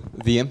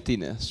with the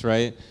emptiness,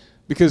 right?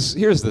 Because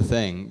here's the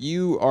thing,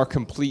 you are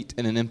complete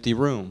in an empty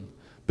room,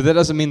 but that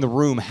doesn't mean the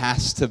room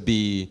has to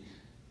be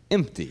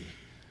empty.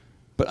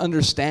 But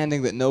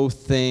understanding that no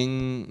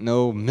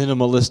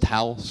minimalist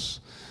house,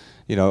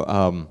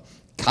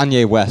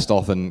 Kanye West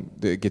often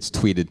gets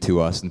tweeted to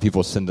us, and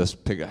people send us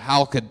pictures.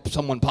 How could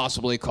someone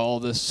possibly call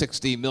this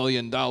 $60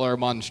 million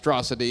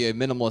monstrosity a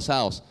minimalist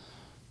house?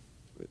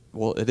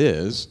 Well, it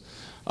is.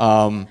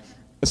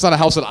 It's not a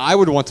house that I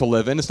would want to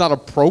live in. It's not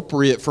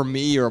appropriate for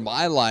me or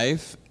my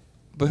life.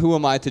 But who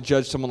am I to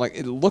judge someone like,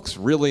 it looks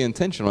really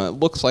intentional. It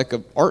looks like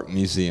an art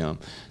museum.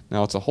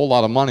 Now, it's a whole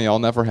lot of money. I'll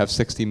never have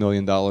 $60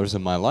 million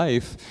in my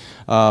life.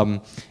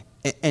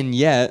 And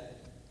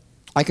yet,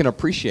 I can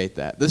appreciate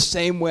that. The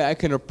same way I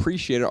can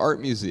appreciate an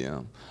art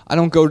museum. I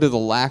don't go to the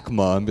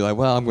LACMA and be like,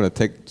 well, I'm going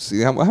to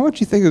see how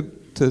much you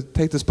think to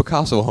take this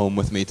Picasso home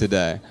with me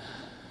today?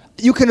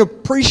 You can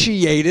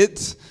appreciate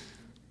it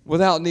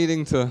without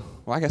needing to,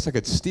 well, I guess I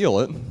could steal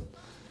it.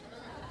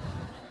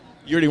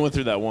 You already went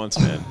through that once,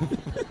 man.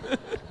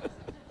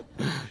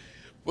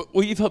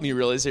 What you've helped me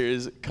realize here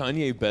is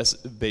Kanye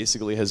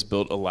basically has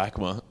built a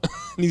LACMA,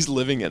 and he's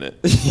living in it.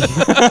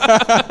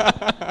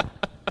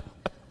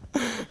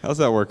 How's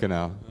that working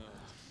out?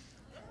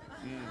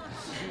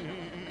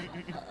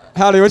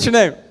 Howdy, what's your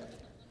name?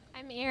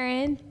 I'm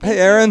Erin. Hey,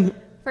 Erin.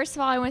 First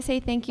of all, I want to say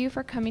thank you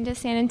for coming to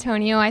San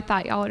Antonio. I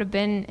thought y'all would have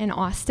been in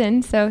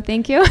Austin, so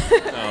thank you.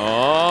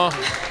 Aww.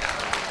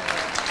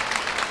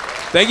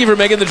 Thank you for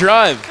making the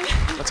drive.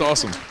 That's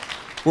awesome.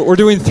 We're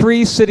doing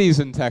 3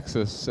 cities in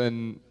Texas,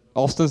 and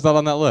Austin's not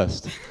on that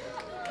list.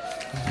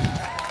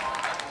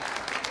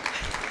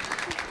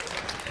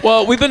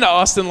 Well, we've been to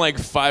Austin like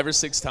 5 or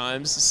 6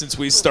 times since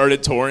we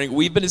started touring.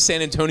 We've been to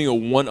San Antonio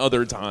one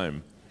other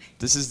time.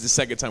 This is the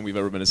second time we've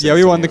ever been to San Antonio.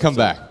 Yeah, we wanted to come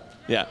back.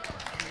 Yeah.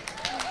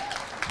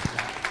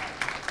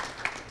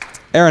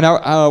 Erin,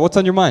 what's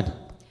on your mind?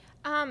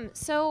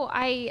 So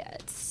I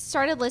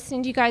started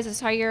listening to you guys. I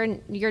saw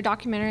your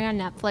documentary on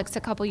Netflix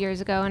a couple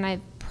years ago, and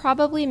I've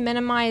probably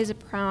minimized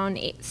around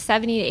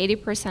 70 to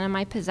 80% of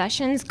my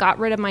possessions. Got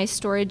rid of my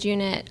storage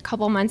unit a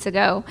couple months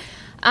ago.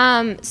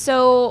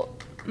 So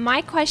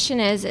my question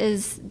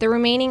is the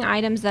remaining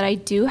items that I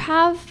do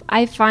have,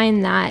 I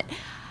find that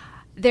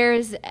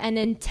there's an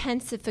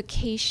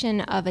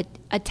intensification of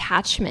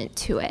attachment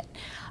to it.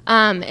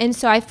 And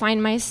so I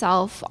find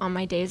myself on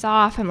my days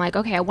off, I'm like,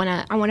 okay, I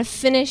want to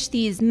finish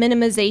these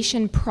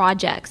minimization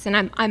projects,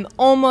 and I'm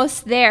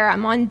almost there.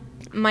 I'm on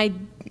my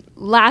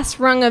last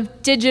rung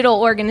of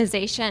digital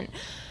organization.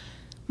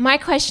 My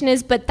question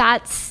is, but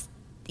that's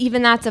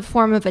a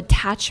form of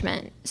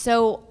attachment.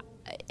 So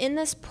in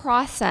this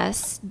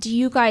process, do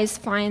you guys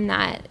find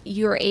that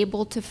you're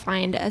able to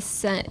find a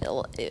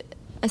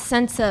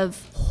sense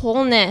of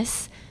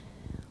wholeness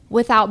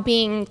without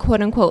being,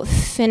 quote unquote,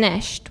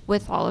 finished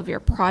with all of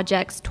your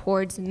projects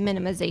towards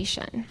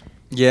minimization?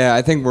 Yeah,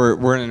 I think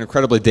we're in an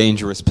incredibly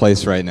dangerous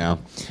place right now.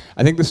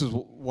 I think this is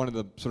one of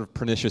the sort of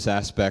pernicious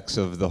aspects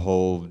of the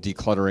whole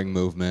decluttering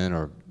movement,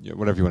 or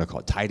whatever you want to call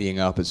it, tidying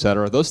up, et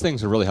cetera. Those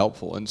things are really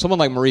helpful. And someone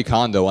like Marie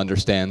Kondo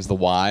understands the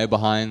why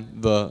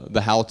behind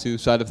the how-to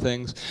side of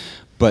things.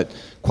 But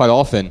quite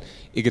often,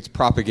 it gets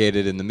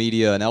propagated in the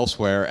media and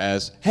elsewhere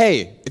as,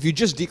 hey, if you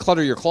just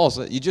declutter your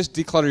closet, you just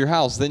declutter your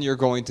house, then you're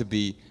going to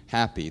be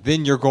happy.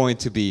 Then you're going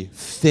to be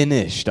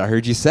finished. I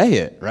heard you say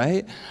it,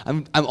 right?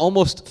 I'm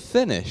almost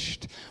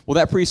finished. Well,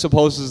 that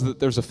presupposes that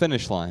there's a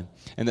finish line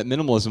and that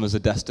minimalism is a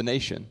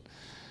destination.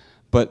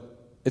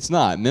 But it's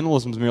not.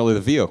 Minimalism is merely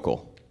the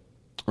vehicle,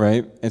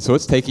 right? And so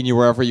it's taking you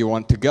wherever you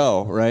want to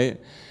go, right?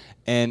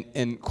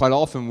 And quite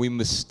often we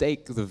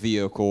mistake the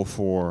vehicle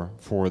for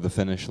the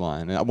finish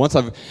line.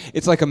 And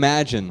it's like,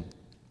 imagine,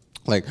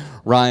 like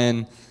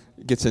Ryan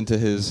gets into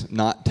his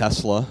not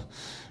Tesla.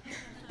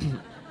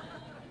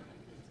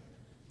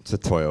 It's a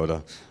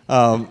Toyota.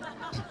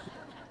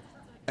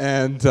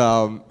 And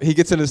he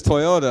gets in his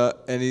Toyota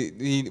and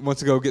he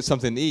wants to go get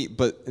something to eat,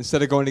 but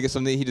instead of going to get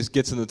something to eat, he just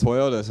gets in the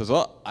Toyota and says,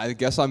 well, I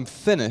guess I'm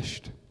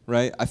finished,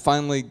 right? I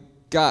finally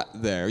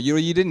got there.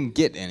 You didn't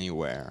get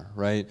anywhere,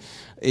 right?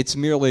 It's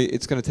going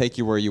to take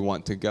you where you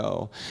want to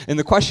go. And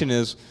the question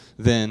is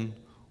then,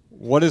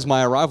 what is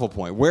my arrival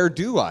point? Where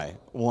do I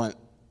want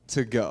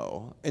to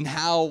go? And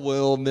how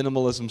will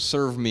minimalism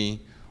serve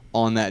me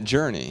on that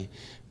journey?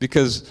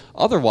 Because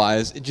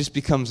otherwise, it just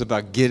becomes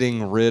about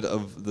getting rid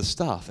of the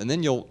stuff. And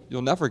then you'll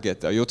never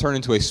get there. You'll turn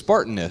into a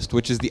Spartanist,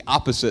 which is the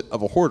opposite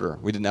of a hoarder.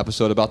 We did an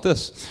episode about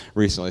this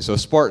recently. So a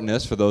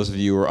Spartanist, for those of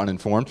you who are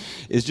uninformed,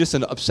 is just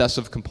an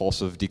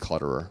obsessive-compulsive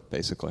declutterer,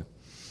 basically.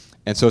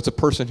 And so it's a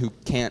person who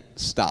can't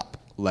stop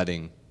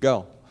letting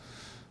go.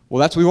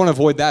 Well, we want to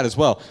avoid that as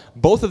well.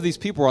 Both of these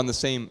people are on the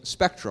same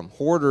spectrum.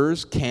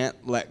 Hoarders can't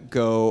let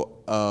go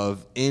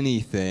of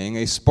anything.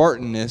 A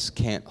Spartanist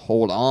can't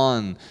hold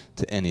on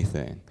to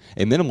anything.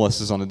 A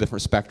minimalist is on a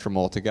different spectrum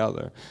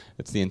altogether.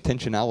 It's the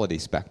intentionality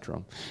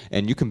spectrum.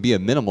 And you can be a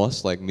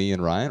minimalist like me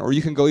and Ryan, or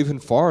you can go even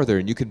farther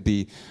and you could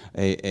be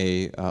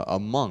a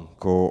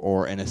monk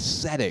or an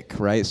ascetic,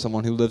 right?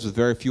 Someone who lives with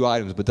very few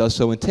items but does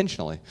so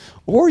intentionally.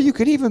 Or you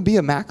could even be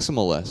a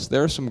maximalist.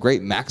 There are some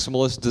great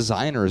maximalist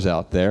designers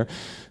out there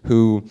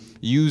who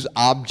use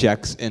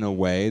objects in a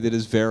way that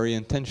is very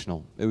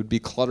intentional. It would be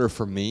clutter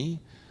for me,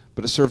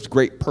 but it serves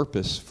great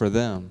purpose for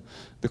them.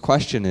 The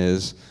question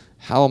is,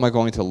 how am I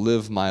going to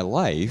live my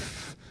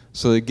life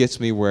so that it gets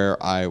me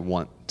where I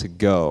want to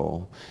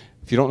go?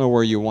 If you don't know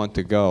where you want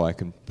to go, I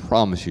can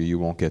promise you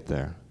won't get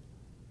there.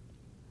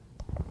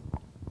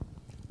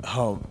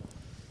 I'm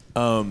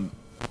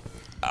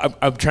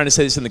trying to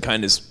say this in the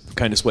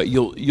kindest way.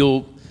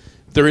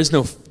 There is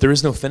no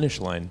finish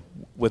line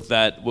with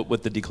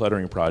the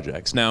decluttering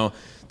projects. Now,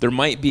 there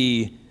might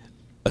be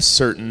a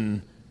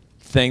certain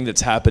thing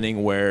that's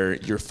happening where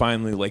you're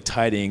finally like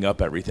tidying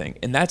up everything,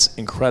 and that's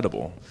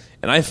incredible.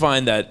 And I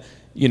find that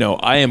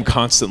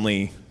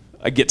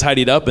I get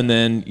tidied up, and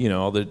then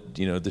all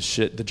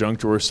the junk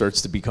drawer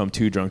starts to become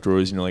two junk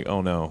drawers, and you're like,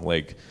 oh no,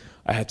 like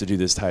I have to do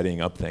this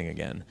tidying up thing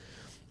again.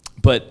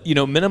 But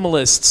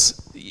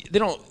minimalists, they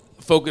don't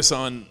focus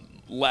on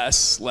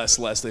less.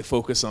 They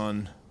focus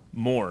on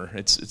more.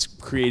 It's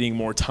creating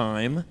more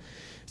time.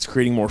 It's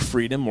creating more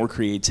freedom, more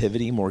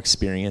creativity, more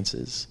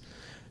experiences.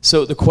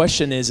 So the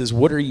question is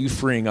what are you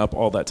freeing up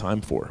all that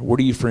time for? What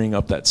are you freeing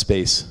up that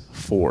space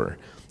for?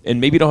 And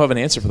maybe you don't have an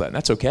answer for that, and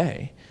that's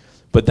okay.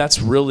 But that's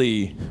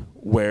really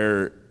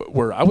where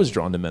I was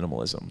drawn to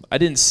minimalism. I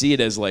didn't see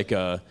it as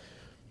a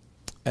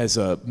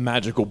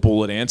magical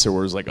bullet answer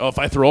where it's like, oh, if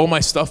I throw all my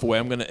stuff away,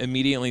 I'm going to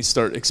immediately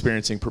start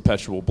experiencing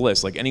perpetual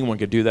bliss. Like anyone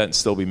could do that and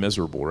still be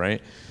miserable,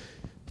 right?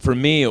 For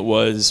me, it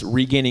was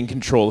regaining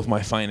control of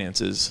my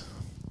finances.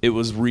 It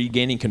was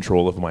regaining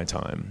control of my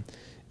time.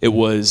 It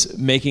was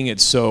making it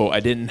so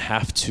I didn't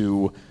have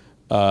to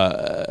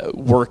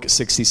work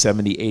 60,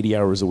 70, 80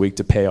 hours a week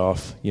to pay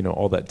off,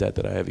 all that debt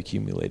that I have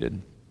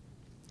accumulated.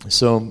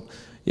 So,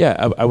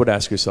 yeah, I would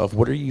ask yourself,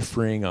 what are you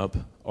freeing up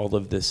all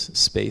of this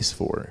space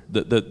for?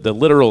 The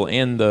literal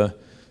and the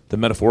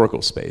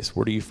metaphorical space.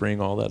 What are you freeing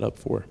all that up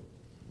for?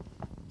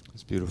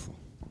 It's beautiful.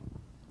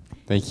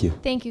 Thank you.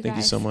 Thank you, guys.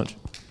 Thank you so much.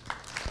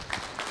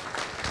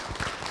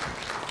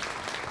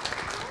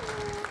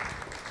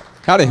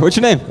 Howdy, what's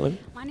your name?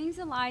 My name's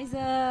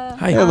Eliza.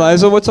 Hi. Hey,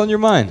 Eliza, what's on your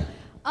mind?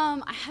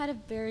 I had a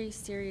very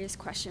serious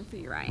question for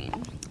you,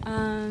 Ryan.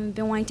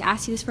 Been wanting to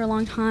ask you this for a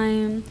long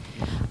time.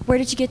 where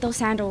did you get those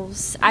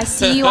sandals? I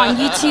see you on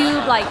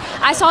YouTube. Like,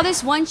 I saw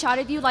this one shot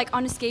of you, like,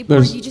 on a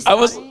skateboard. You just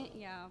got it.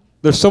 Yeah.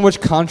 There's so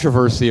much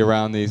controversy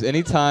around these.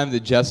 Anytime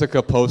that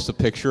Jessica posts a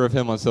picture of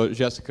him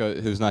Jessica,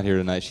 who's not here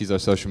tonight, she's our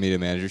social media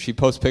manager. She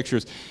posts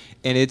pictures,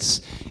 and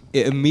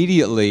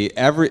immediately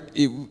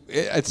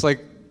it's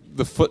like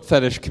the foot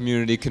fetish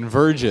community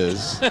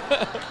converges.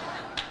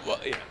 Well,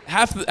 yeah.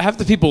 Half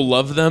the people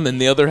love them, and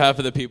the other half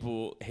of the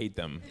people hate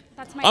them.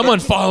 That's my I'm go-to.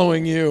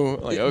 unfollowing you.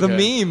 Like, okay.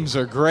 The memes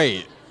are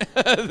great.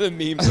 The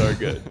memes are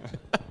good.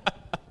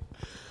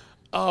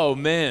 Oh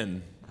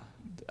man,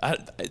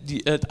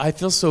 I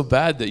feel so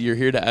bad that you're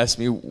here to ask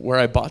me where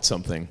I bought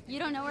something. You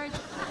don't know where.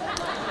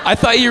 I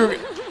thought you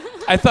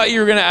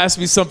were gonna ask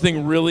me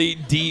something really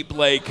deep,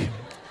 like,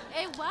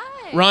 It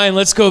was. Ryan,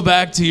 let's go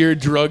back to your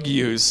drug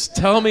use.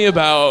 Tell me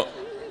about.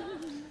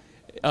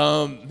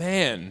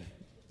 Man,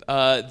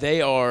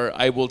 they are.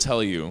 I will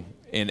tell you,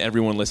 and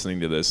everyone listening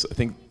to this, I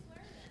think.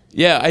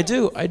 Yeah, I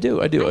do. I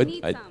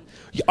need some.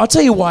 I'll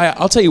tell you why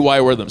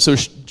I wear them. So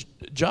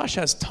Josh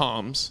has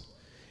Toms,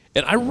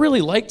 and I really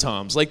like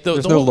Toms. Like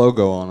There's the no whole,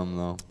 logo on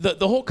them though.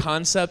 the whole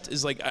concept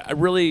is like I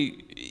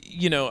really,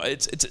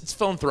 it's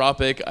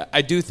philanthropic.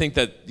 I do think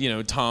that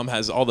Tom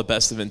has all the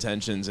best of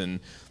intentions, and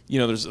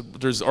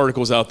there's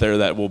articles out there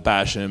that will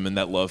bash him and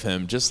that love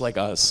him just like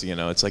us.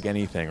 It's like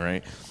anything,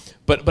 right?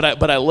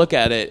 But I look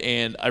at it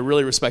and I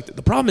really respect it.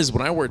 The problem is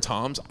when I wear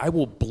Toms, I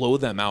will blow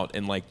them out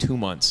in like 2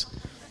 months.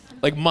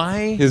 Like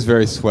his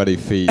very sweaty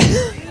feet.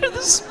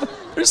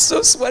 They're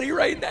so sweaty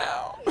right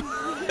now.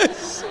 I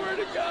swear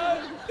to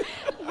God.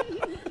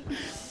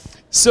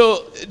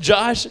 So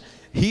Josh,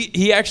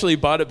 he actually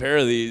bought a pair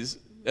of these.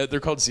 They're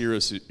called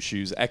Xero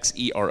shoes,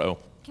 Xero.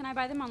 Can I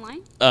buy them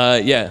online?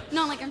 Yeah.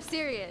 No, like I'm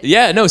serious.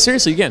 Yeah, no,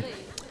 seriously, you can.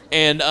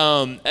 And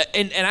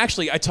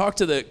actually, I talked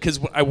to because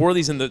I wore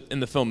these in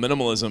the film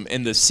Minimalism,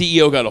 and the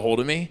CEO got a hold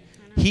of me.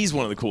 He's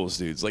one of the coolest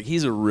dudes. Like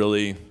he's a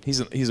really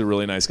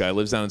nice guy.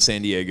 Lives down in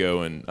San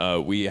Diego,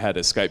 and we had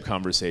a Skype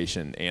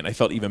conversation, and I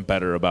felt even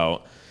better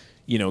about,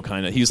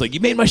 kind of. He was like, "You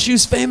made my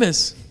shoes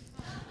famous."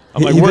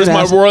 I'm like, "Where's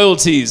my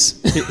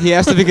royalties?" He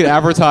asked if he could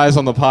advertise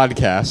on the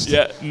podcast.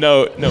 Yeah,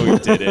 no, he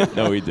didn't.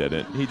 No, he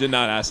didn't. He did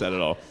not ask that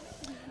at all.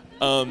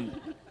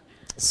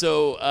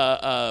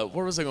 So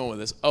where was I going with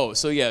this? Oh,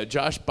 so yeah,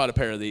 Josh bought a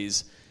pair of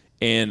these,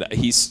 and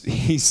he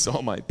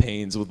saw my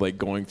pains with like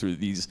going through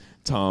these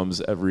Toms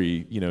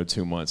every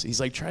 2 months. He's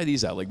like, try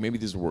these out, like maybe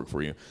these will work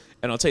for you.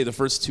 And I'll tell you, the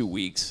first 2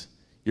 weeks,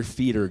 your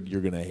feet you're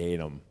gonna hate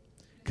them,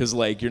 because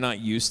like you're not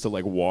used to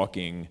like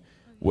walking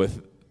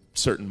with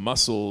certain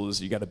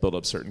muscles. You got to build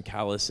up certain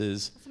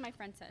calluses. That's what my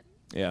friend said.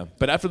 Yeah,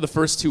 but after the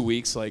first 2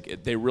 weeks,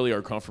 like they really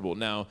are comfortable.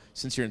 Now,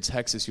 since you're in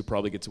Texas, you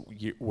probably get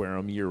to wear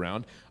them year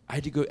round. I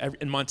had to go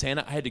in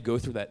Montana. I had to go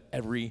through that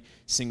every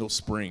single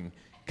spring,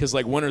 because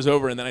like winter's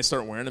over and then I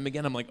start wearing them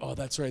again. I'm like, oh,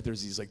 that's right.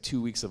 There's these like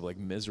 2 weeks of like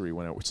misery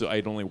so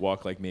I'd only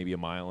walk like maybe a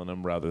mile in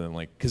them rather than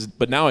like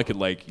but now I could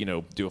like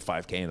do a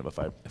 5K in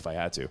them if I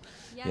had to.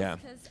 Yes, yeah.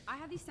 because I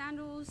have these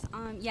sandals.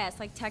 Yes,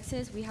 like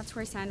Texas, we have to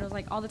wear sandals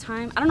like all the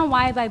time. I don't know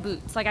why I buy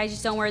boots. Like I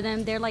just don't wear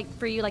them. They're like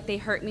for you, like they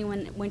hurt me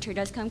when winter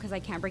does come because I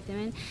can't break them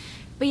in.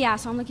 But yeah,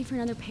 so I'm looking for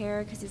another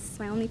pair because this is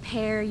my only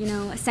pair.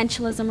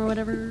 Essentialism or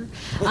whatever.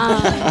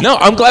 No,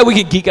 I'm glad we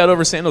could geek out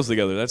over sandals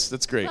together.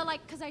 That's great. But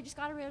like, because I just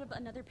got rid of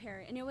another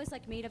pair, and it was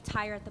like made of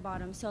tire at the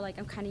bottom, so like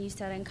I'm kind of used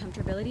to that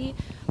uncomfortability.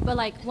 But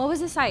like, what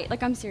was the site?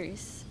 Like, I'm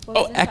serious. What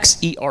was the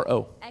site?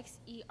 Xero.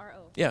 Xero.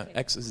 Yeah, Okay.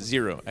 X is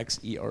 0.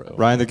 Xero.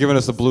 Ryan, they're giving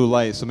us a blue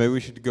light, so maybe we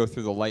should go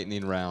through the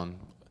lightning round.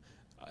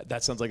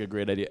 That sounds like a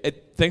great idea.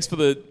 Thanks for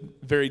the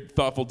very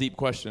thoughtful, deep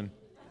question.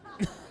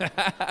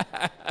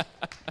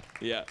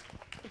 Yeah.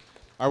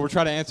 All right, we'll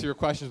try to answer your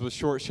questions with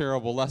short,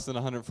 shareable, less than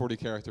 140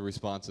 character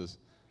responses.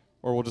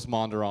 Or we'll just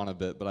maunder on a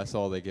bit, but I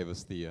saw they gave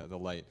us the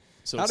light.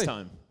 So Howdy. It's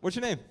time. What's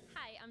your name?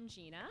 Hi, I'm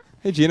Gina.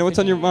 Hey, Gina, what's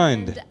on your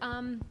mind?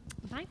 And,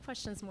 my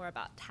question's more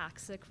about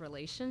toxic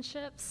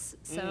relationships.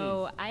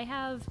 So I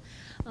have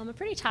a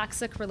pretty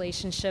toxic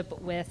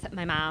relationship with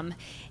my mom,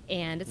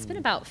 and it's been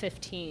about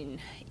 15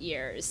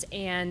 years.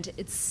 And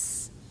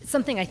it's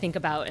something I think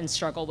about and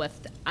struggle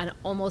with on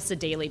almost a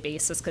daily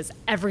basis, because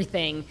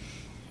everything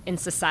in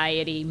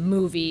society,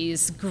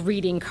 movies,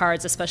 greeting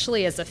cards,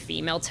 especially as a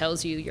female,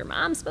 tells you your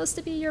mom's supposed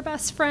to be your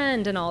best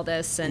friend and all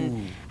this.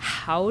 And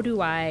how do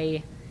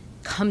I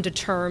come to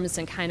terms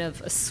and kind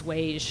of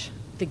assuage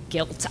the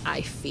guilt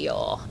I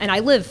feel? And I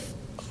live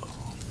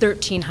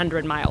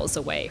 1,300 miles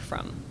away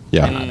from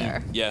my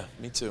mother. Yeah,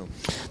 me too.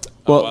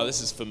 Well, wow,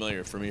 this is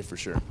familiar for me for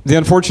sure. The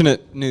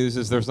unfortunate news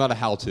is there's not a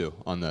how-to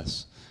on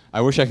this.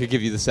 I wish I could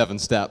give you the 7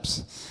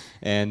 steps,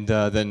 and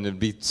then it'd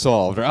be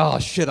solved. Or, oh,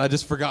 shit, I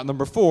just forgot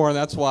number 4, and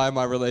that's why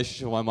my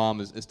relationship with my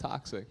mom is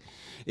toxic.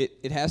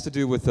 It has to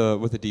do with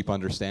a deep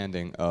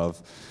understanding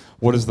of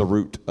what is the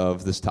root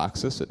of this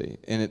toxicity.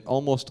 And it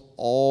almost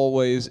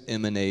always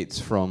emanates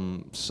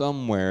from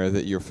somewhere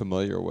that you're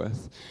familiar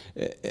with.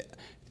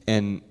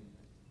 And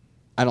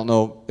I don't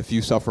know if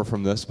you suffer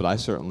from this, but I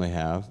certainly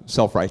have.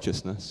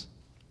 Self-righteousness.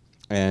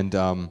 And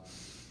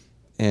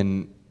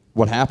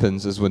what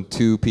happens is when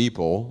two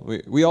people,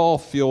 we all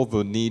feel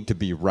the need to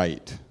be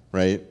right.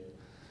 right?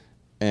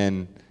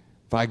 And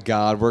by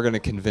God, we're going to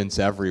convince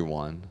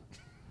everyone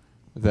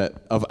that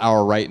of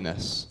our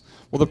rightness.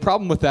 Well, the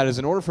problem with that is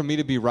in order for me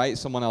to be right,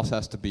 someone else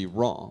has to be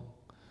wrong.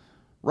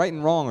 Right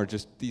and wrong are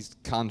just these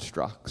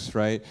constructs,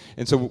 right?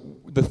 And so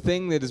the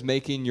thing that is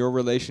making your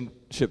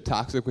relationship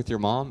toxic with your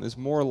mom is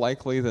more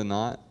likely than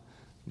not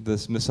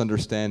this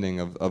misunderstanding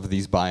of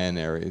these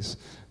binaries,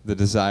 the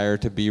desire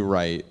to be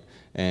right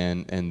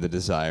and the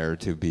desire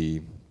to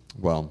be,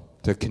 well,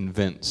 to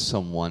convince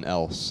someone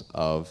else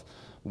of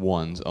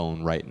one's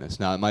own rightness.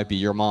 Now, it might be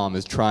your mom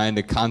is trying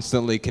to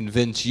constantly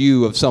convince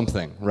you of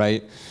something,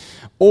 right?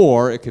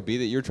 Or it could be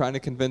that you're trying to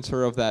convince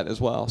her of that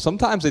as well.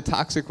 Sometimes a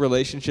toxic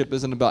relationship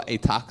isn't about a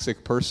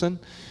toxic person.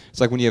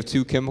 It's like when you have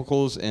two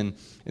chemicals in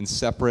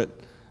separate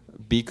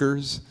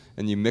beakers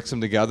and you mix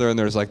them together and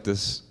there's like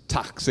this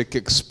toxic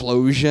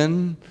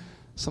explosion.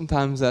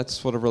 Sometimes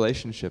that's what a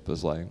relationship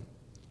is like.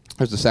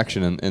 There's a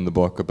section in the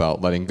book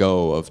about letting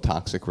go of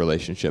toxic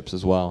relationships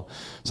as well.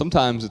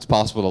 Sometimes it's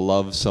possible to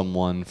love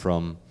someone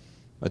from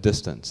a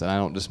distance, and I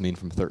don't just mean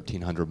from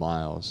 1,300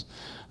 miles.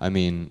 I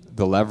mean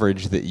the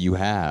leverage that you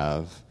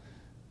have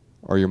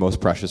are your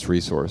most precious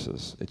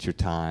resources. It's your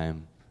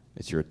time,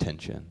 it's your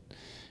attention.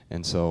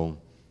 And so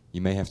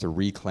you may have to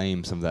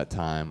reclaim some of that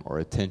time or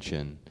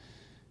attention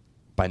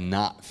by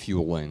not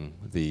fueling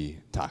the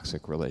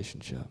toxic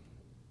relationship.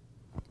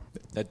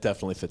 That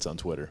definitely fits on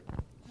Twitter.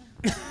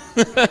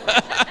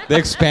 They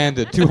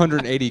expanded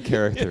 280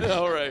 characters.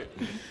 All right.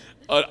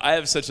 I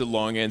have such a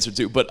long answer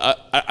too, but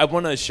I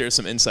want to share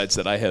some insights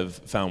that I have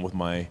found with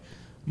my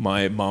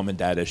mom and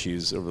dad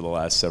issues over the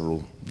last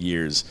several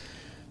years.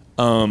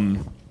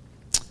 I've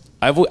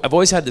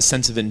always had this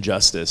sense of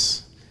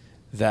injustice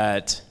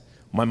that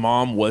my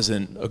mom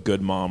wasn't a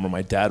good mom or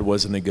my dad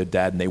wasn't a good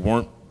dad, and they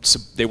weren't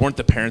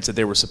the parents that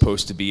they were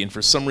supposed to be, and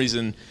for some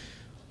reason,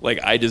 like,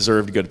 I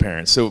deserved good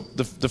parents. So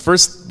the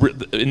first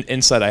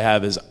insight I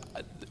have is,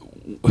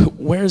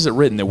 where is it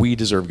written that we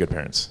deserve good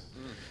parents?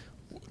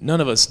 None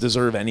of us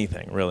deserve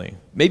anything, really.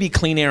 Maybe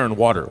clean air and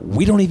water.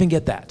 We don't even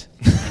get that.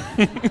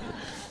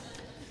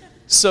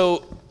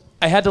 So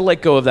I had to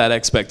let go of that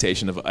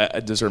expectation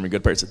of deserving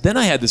good parents. Then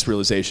I had this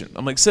realization.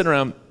 I'm like sitting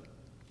around,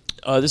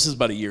 this is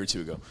about a year or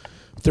two ago,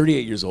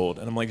 38 years old,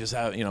 and I'm like just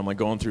having, I'm like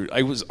going through,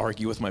 I was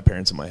arguing with my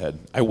parents in my head.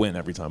 I win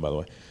every time, by the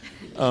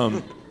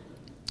way.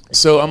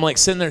 So I'm like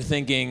sitting there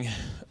thinking,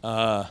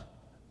 wow,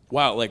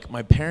 like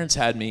my parents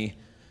had me,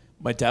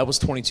 my dad was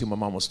 22, my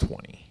mom was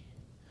 20.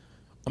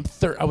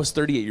 I was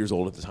 38 years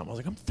old at the time. I was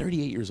like, I'm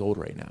 38 years old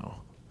right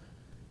now.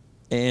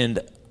 And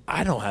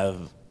I don't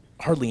have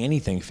hardly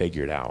anything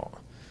figured out.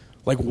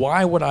 Like,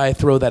 why would I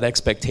throw that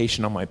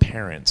expectation on my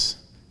parents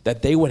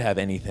that they would have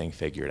anything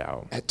figured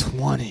out? At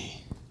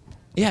 20.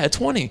 Yeah, at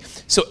 20.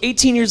 So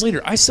 18 years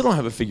later, I still don't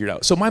have it figured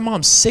out. So my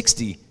mom's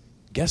 60.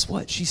 Guess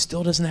what? She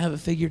still doesn't have it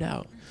figured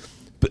out.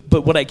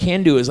 But what I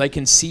can do is I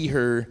can see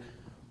her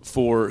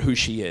for who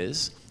she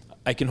is.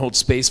 I can hold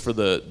space for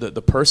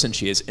the person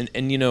she is.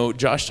 And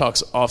Josh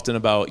talks often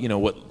about,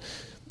 what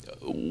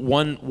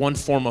one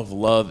form of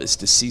love is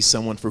to see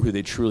someone for who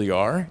they truly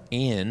are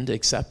and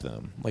accept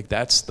them. Like,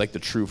 that's like the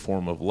true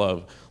form of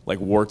love, like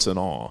warts and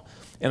all.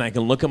 And I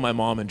can look at my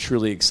mom and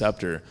truly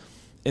accept her.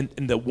 And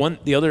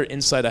the other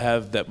insight I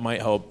have that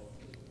might help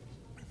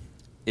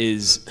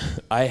is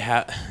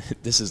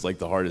this is like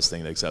the hardest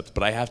thing to accept,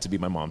 but I have to be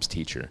my mom's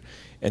teacher.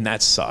 And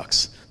that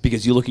sucks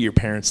because you look at your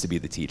parents to be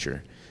the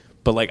teacher.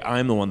 But like,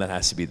 I'm the one that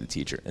has to be the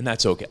teacher, and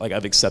that's okay. Like,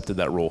 I've accepted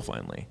that role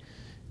finally.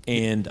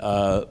 And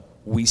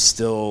we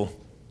still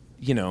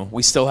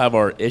have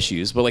our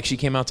issues, but like, she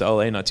came out to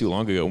LA not too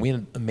long ago and we had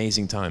an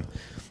amazing time.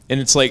 And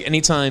it's like,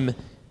 anytime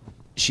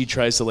she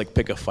tries to like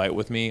pick a fight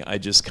with me, I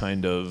just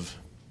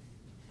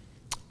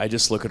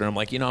look at her, I'm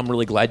like, I'm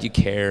really glad you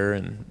care,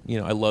 and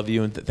I love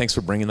you, and thanks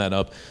for bringing that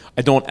up.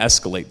 I don't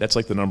escalate. That's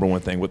like the number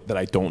one thing that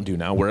I don't do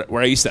now,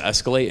 where I used to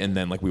escalate and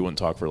then like we wouldn't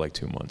talk for like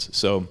 2 months.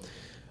 So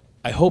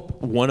I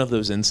hope one of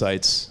those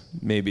insights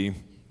maybe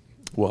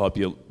will help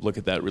you look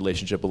at that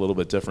relationship a little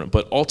bit different.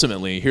 But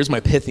ultimately, here's my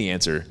pithy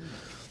answer,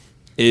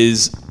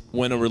 is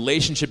when a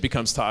relationship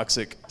becomes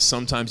toxic,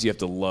 sometimes you have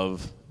to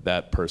love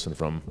that person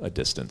from a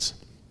distance.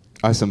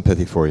 I have some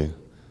pithy for you.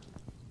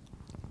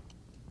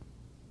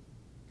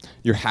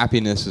 Your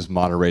happiness is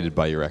moderated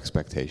by your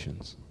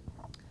expectations.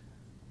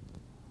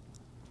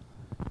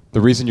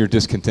 The reason you're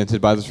discontented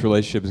by this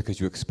relationship is because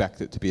you expect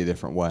it to be a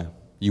different way.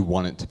 You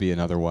want it to be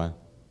another way.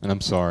 And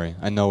I'm sorry.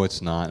 I know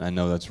it's not. I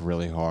know that's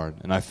really hard.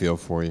 And I feel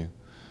for you.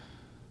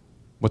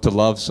 But to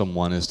love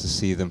someone is to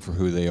see them for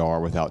who they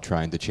are without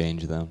trying to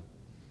change them.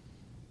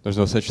 There's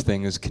no such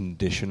thing as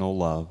conditional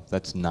love.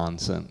 That's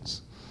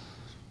nonsense.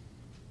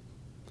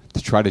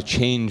 To try to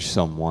change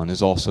someone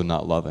is also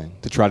not loving.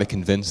 To try to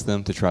convince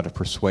them, to try to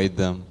persuade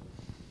them,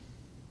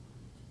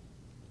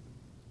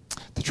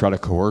 to try to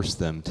coerce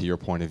them to your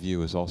point of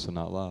view is also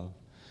not love.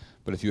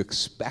 But if you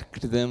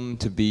expect them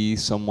to be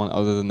someone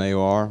other than they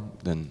are,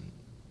 then,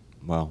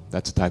 well,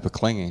 that's a type of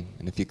clinging.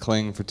 And if you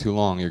cling for too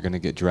long, you're going to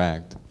get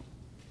dragged.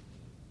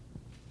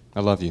 I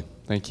love you.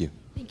 Thank you.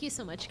 Thank you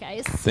so much,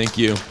 guys. Thank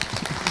you.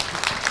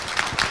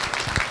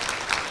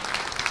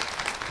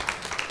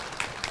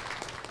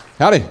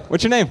 Howdy.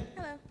 What's your name?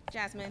 Hello,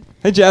 Jasmine.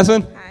 Hey,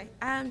 Jasmine.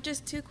 Hi.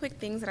 Just two quick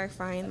things that I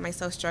find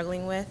myself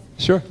struggling with.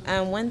 Sure.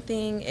 One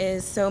thing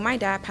is, so my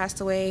dad passed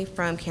away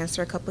from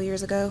cancer a couple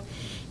years ago,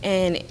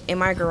 and in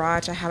my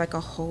garage I have like a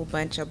whole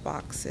bunch of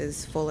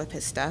boxes full of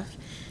his stuff.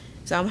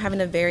 So I'm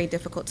having a very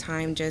difficult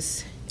time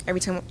just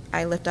every time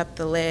I lift up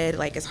the lid,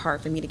 like it's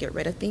hard for me to get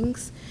rid of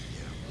things.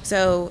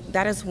 So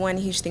that is one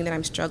huge thing that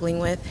I'm struggling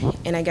with.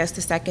 And I guess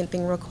the second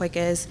thing real quick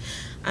is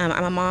I'm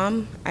a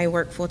mom. I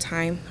work full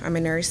time. I'm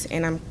a nurse,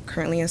 and I'm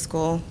currently in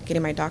school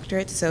getting my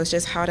doctorate. So it's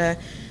just how to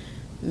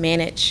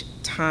manage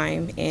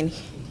time. And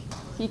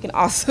you can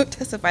also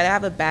testify that I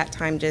have a bad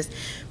time just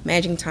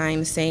managing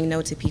time, saying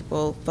no to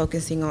people,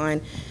 focusing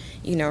on,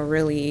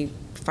 really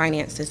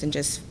finances and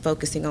just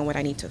focusing on what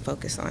I need to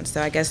focus on.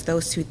 So I guess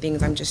those two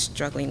things I'm just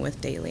struggling with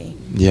daily.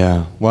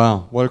 Yeah.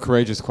 Wow. What a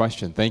courageous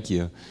question. Thank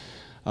you.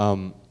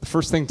 The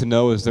first thing to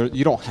know is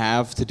you don't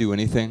have to do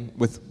anything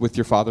with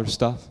your father's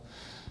stuff.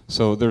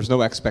 So there's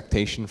no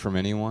expectation from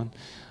anyone.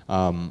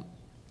 And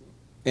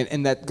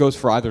that goes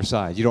for either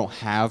side. You don't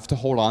have to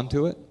hold on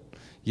to it.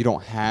 You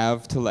don't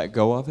have to let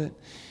go of it.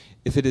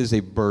 If it is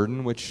a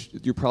burden, which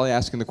you're probably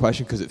asking the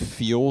question because it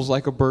feels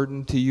like a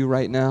burden to you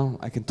right now,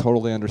 I can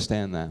totally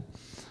understand that.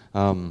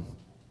 Ryan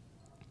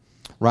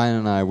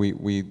and I,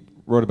 we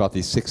wrote about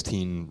these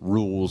 16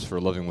 rules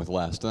for living with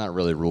less. They're not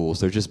really rules,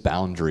 they're just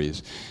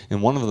boundaries.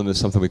 And one of them is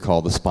something we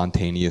call the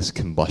spontaneous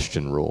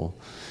combustion rule.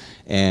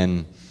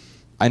 And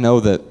I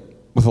know that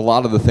with a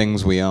lot of the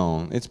things we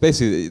own, it's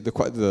basically, the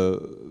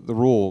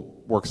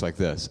rule works like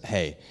this.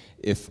 Hey,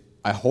 if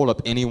I hold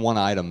up any one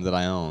item that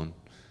I own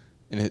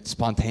and it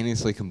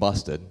spontaneously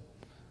combusted,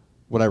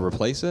 would I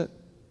replace it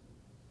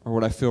or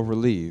would I feel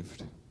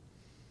relieved?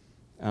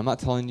 And I'm not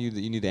telling you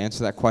that you need to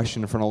answer that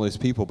question in front of all these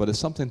people, but it's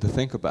something to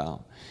think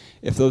about.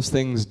 If those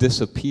things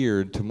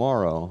disappeared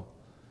tomorrow,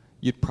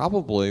 you'd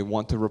probably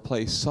want to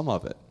replace some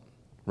of it,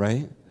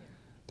 right?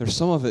 There's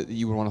some of it that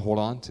you would want to hold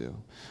on to.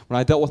 When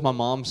I dealt with my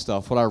mom's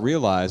stuff, what I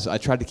realized, I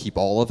tried to keep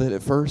all of it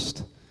at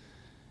first.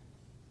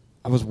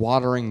 I was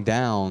watering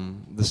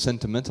down the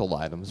sentimental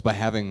items by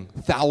having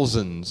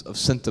thousands of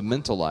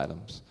sentimental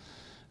items.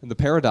 And the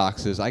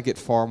paradox is I get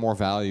far more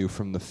value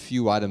from the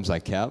few items I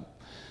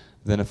kept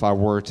than if I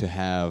were to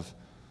have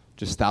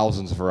just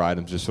thousands of her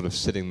items just sort of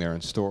sitting there in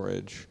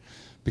storage.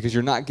 Because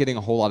you're not getting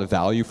a whole lot of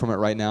value from it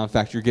right now. In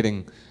fact, you're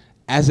getting,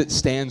 as it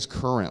stands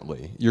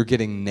currently, you're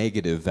getting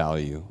negative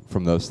value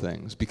from those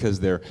things because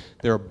they're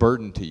a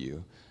burden to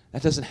you.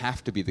 That doesn't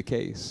have to be the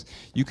case.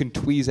 You can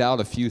tweeze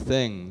out a few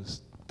things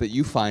that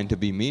you find to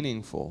be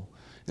meaningful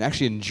and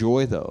actually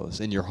enjoy those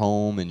in your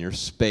home, in your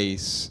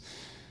space.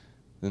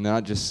 And they're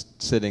not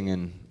just sitting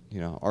in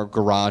our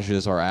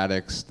garages, our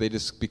attics. They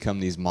just become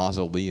these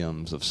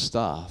mausoleums of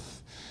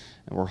stuff.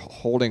 And we're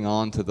holding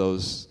on to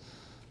those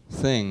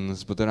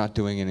things, but they're not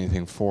doing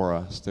anything for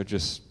us.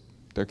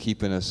 They're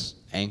keeping us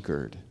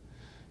anchored.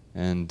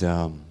 And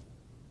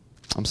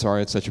I'm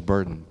sorry it's such a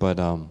burden, but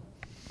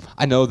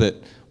I know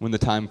that when the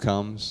time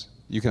comes,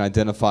 you can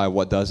identify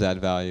what does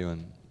add value,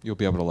 and you'll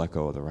be able to let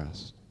go of the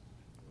rest.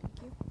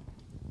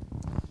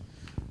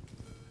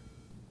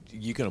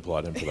 You can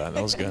applaud him for that.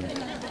 That was good.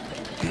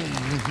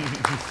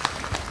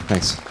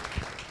 Thanks.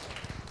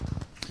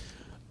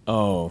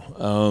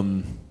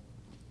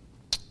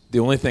 The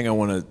only thing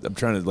I'm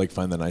trying to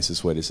find the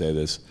nicest way to say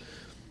this.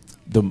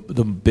 The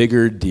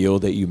bigger deal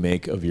that you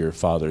make of your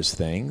father's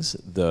things,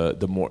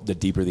 the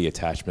deeper the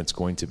attachment's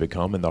going to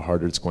become, and the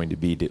harder it's going to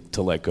be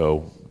to let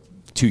go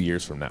 2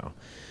 years from now.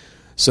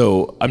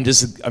 So I'm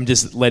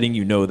just letting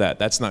you know that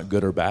that's not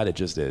good or bad. It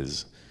just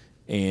is,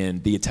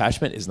 and the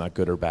attachment is not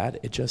good or bad.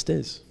 It just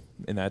is,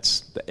 and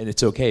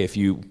it's okay if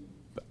you.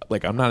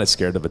 I'm not as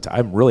scared of it.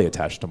 I'm really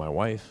attached to my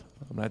wife.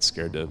 I'm not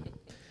scared to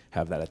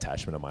have that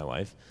attachment in my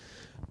life.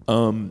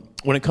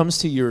 When it comes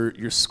to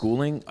your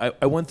schooling,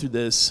 I went through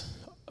this.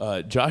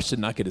 Josh did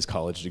not get his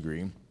college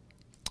degree,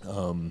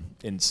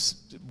 and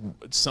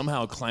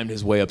somehow climbed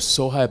his way up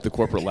so high up the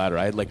corporate ladder.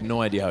 I had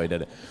no idea how he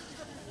did it.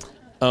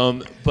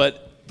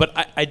 But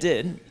I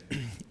did,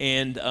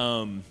 and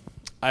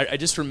I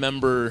just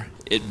remember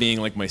it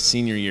being my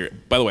senior year.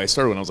 By the way, I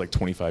started when I was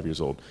 25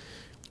 years old.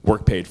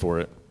 Work paid for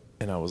it.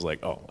 And I was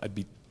like, oh, I'd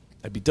be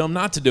dumb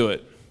not to do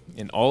it.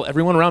 And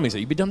everyone around me said,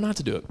 you'd be dumb not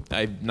to do it.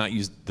 I've not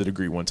used the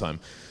degree one time.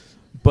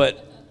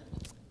 But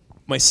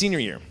my senior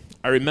year,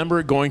 I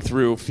remember going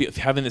through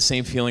having the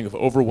same feeling of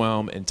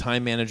overwhelm and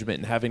time management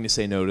and having to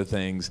say no to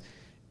things.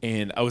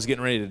 And I was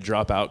getting ready to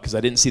drop out because I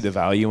didn't see the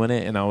value in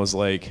it. And I was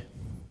like,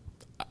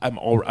 I'm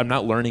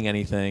not learning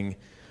anything.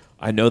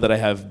 I know that I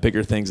have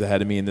bigger things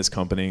ahead of me in this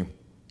company.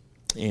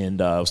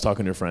 And I was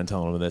talking to a friend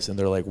telling them this, and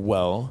they're like,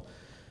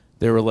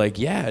 they were like,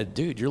 yeah,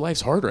 dude, your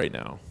life's hard right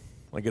now.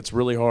 It's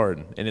really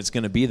hard, and it's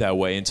going to be that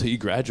way until you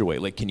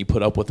graduate. Can you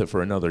put up with it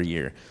for another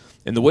year?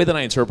 And the way that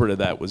I interpreted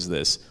that was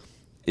this,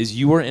 is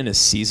you are in a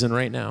season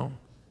right now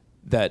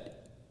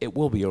that it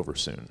will be over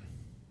soon.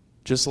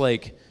 Just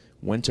like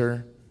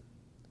winter.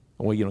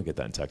 Well, you don't get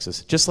that in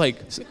Texas. Just like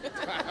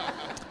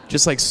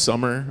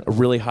summer, a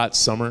really hot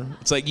summer.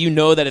 It's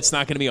that it's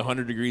not going to be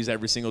 100 degrees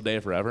every single day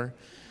forever.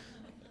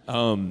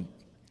 Now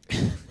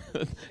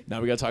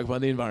we got to talk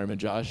about the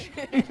environment, Josh.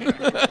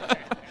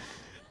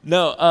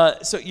 No,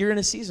 so you're in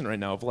a season right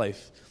now of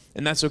life,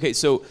 and that's okay.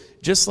 So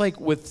just like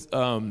with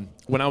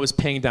when I was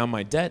paying down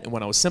my debt and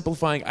when I was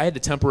simplifying, I had to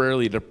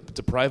temporarily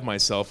deprive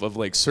myself of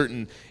like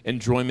certain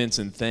enjoyments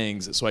and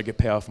things so I could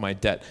pay off my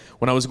debt.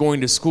 When I was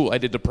going to school, I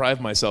had to deprive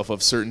myself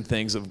of certain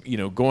things of,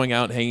 going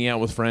out, hanging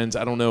out with friends.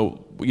 I don't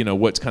know,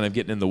 what's kind of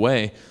getting in the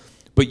way,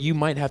 but you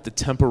might have to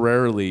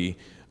temporarily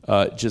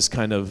just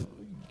kind of,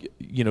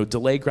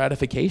 delay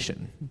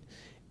gratification.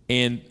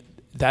 And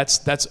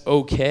that's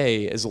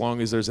okay as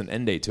long as there's an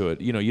end date to it.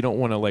 You don't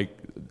want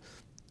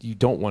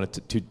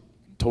it to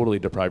totally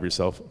deprive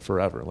yourself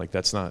forever. Like,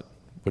 that's not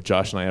what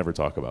Josh and I ever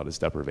talk about, is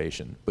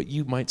deprivation. But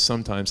you might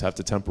sometimes have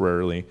to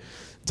temporarily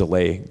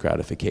delay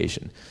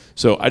gratification.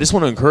 So I just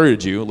want to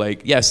encourage you,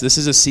 like, yes, this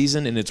is a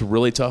season and it's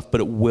really tough,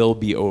 but it will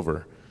be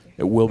over.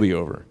 It will be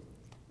over.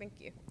 Thank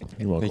you.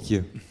 You're welcome. Thank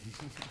you.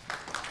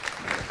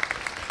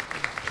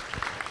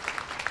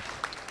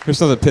 Here's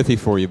something pithy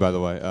for you, by the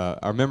way.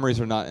 Our memories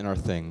are not in our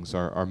things.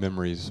 Our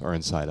memories are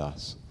inside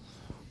us.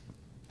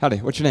 Howdy,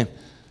 what's your name?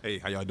 Hey,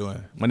 how y'all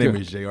doing? My name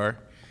is JR.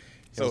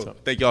 what's So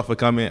up? thank y'all for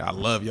coming. I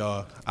love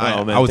y'all.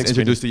 Oh, man, I was thanks for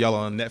introduced to y'all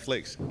on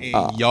Netflix,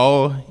 and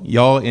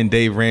y'all and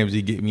Dave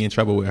Ramsey get me in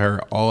trouble with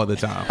her all the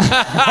time.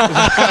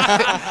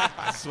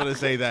 I just want to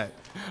say that.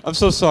 I'm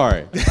so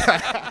sorry.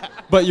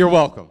 But you're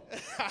welcome.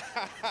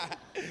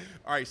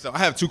 All right, so I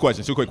have two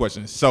quick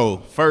questions. So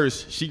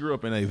first, she grew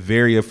up in a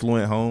very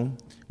affluent home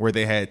where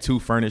they had 2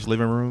 furnished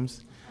living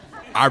rooms.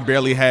 I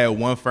barely had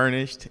 1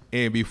 furnished,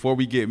 and before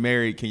we get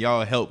married, can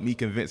y'all help me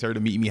convince her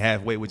to meet me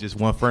halfway with just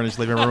 1 furnished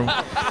living room?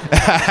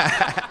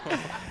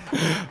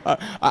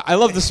 I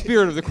love the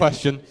spirit of the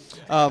question.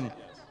 Now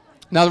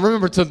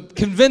remember, to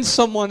convince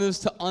someone is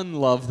to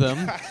unlove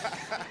them.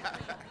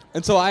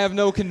 And so I have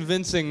no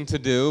convincing to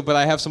do, but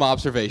I have some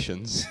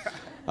observations.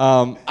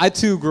 I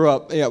too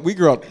we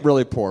grew up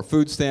really poor.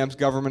 Food stamps,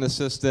 government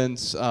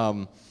assistance,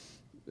 1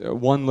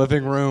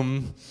 living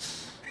room.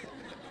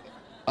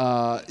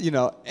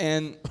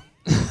 And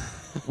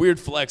Weird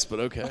flex, but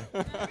okay.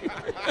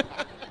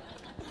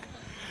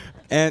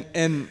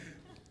 and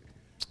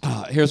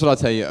here's what I'll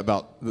tell you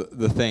about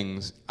the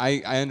things.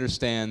 I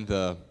understand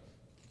the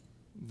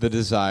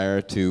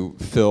desire to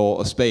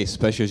fill a space,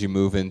 especially as you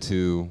move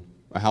into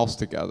a house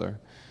together.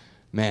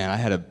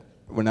 Man,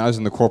 when I was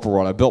in the corporate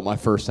world, I built my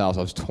first house.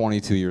 I was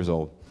 22 years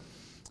old,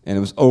 and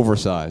it was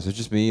oversized. It was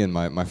just me and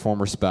my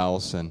former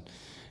spouse, and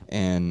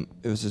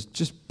it was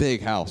just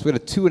big house. We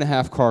had a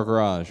 2.5 car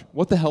garage.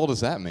 What the hell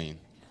does that mean?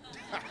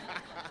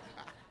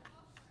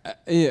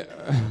 Yeah,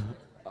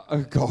 a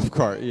golf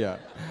cart. Yeah,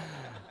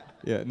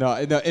 no.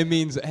 It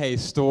means, hey,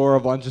 store a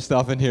bunch of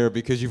stuff in here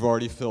because you've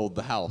already filled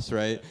the house,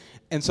 right?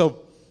 And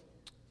so,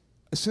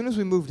 as soon as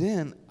we moved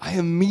in, I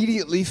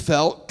immediately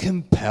felt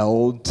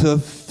compelled to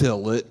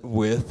fill it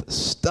with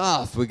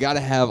stuff. We got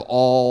to have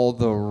all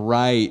the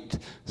right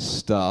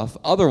stuff.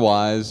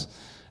 Otherwise,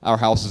 our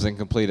house is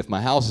incomplete. If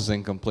my house is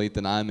incomplete,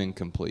 then I'm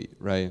incomplete,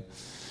 right?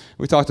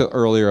 We talked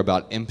earlier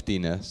about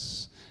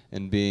emptiness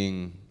and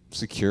being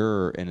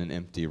secure in an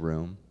empty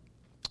room.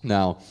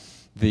 Now,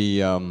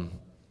 the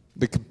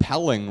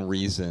compelling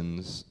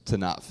reasons to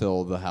not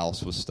fill the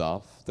house with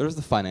stuff, there's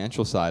the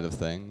financial side of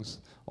things,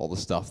 all the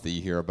stuff that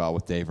you hear about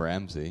with Dave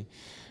Ramsey.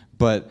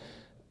 But,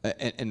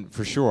 and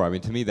for sure, I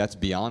mean, to me, that's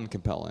beyond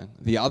compelling.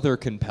 The other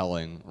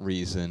compelling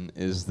reason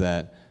is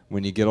that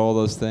when you get all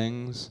those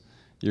things,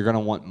 you're going to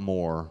want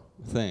more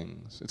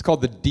things. It's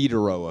called the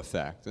Diderot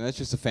effect, and that's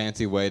just a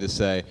fancy way to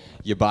say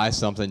you buy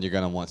something, you're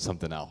going to want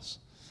something else.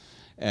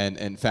 And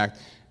in fact,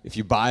 if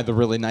you buy the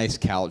really nice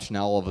couch,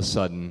 now all of a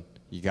sudden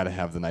you got to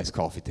have the nice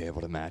coffee table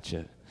to match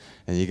it,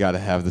 and you got to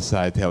have the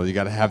side table, you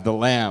got to have the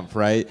lamp,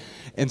 right?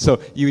 And so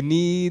you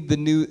need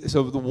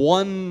so the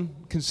one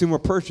consumer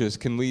purchase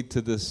can lead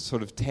to this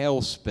sort of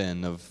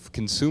tailspin of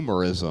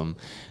consumerism.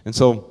 And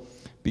so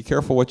be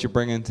careful what you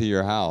bring into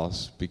your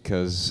house,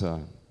 because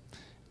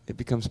it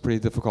becomes pretty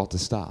difficult to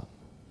stop.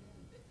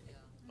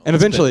 And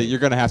eventually, you're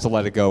going to have to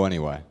let it go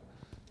anyway.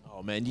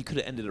 Oh, man, you could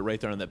have ended it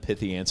right there on that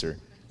pithy answer.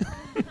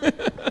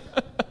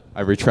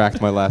 I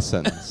retract my last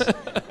sentence.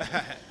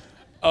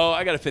 Oh,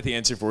 I got a pithy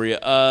answer for you.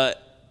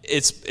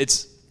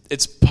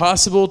 It's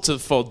possible to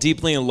fall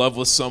deeply in love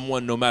with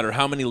someone no matter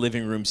how many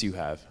living rooms you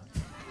have.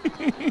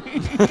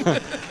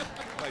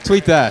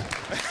 Tweet that.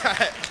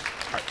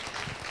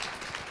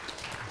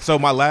 So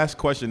my last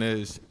question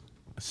is,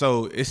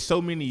 so it's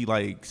so many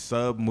like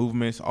sub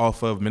movements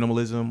off of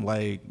minimalism,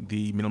 like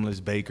the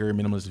minimalist baker,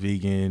 minimalist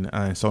vegan,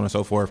 and so on and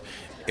so forth.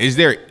 Is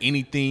there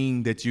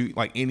anything that you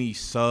like, any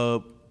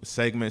sub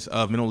segments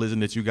of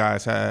minimalism that you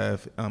guys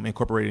have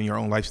incorporated in your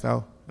own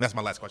lifestyle? That's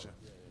my last question.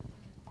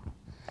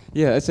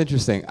 Yeah, it's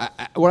interesting.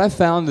 What I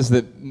found is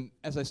that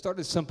as I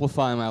started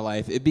simplifying my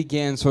life, it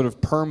began sort of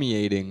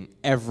permeating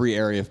every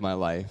area of my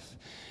life.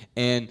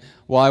 And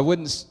while I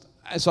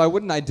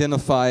wouldn't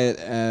identify it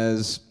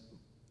as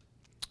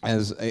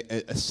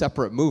a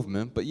separate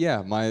movement, but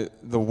yeah,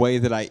 the way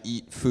that I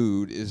eat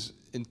food is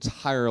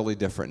entirely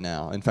different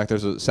now. In fact,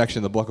 there's a section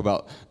in the book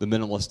about the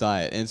minimalist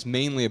diet, and it's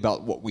mainly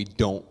about what we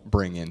don't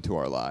bring into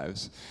our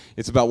lives.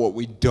 It's about what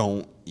we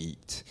don't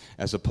eat,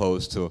 as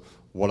opposed to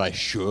what I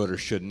should or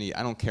shouldn't eat.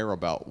 I don't care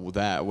about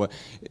that.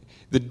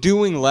 The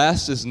doing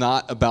less is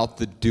not about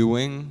the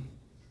doing,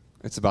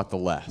 it's about the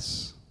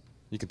less.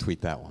 You can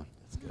tweet that one.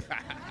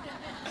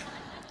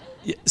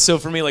 Yeah, so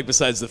for me, like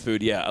besides the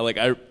food, I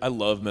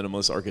love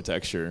minimalist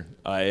architecture.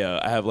 I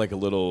have like a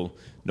little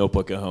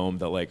notebook at home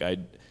that like I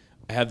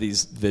have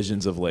these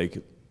visions of like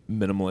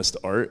minimalist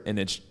art, and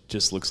it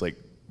just looks like,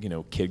 you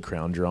know, kid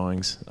crown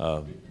drawings.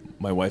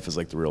 My wife is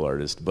like the real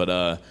artist,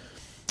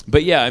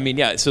 but yeah, I mean,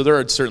 yeah. So there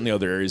are certainly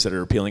other areas that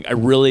are appealing. I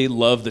really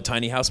love the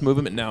tiny house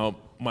movement. Now,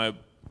 my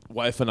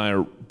wife and I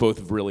are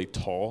both really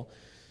tall.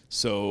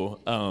 So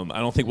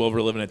I don't think we'll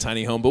ever live in a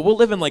tiny home, but we'll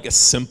live in like a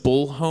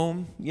simple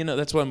home. You know,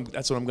 that's what I'm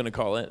going to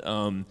call it.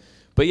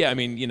 But yeah, I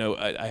mean, you know,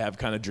 I have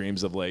kind of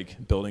dreams of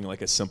like building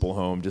like a simple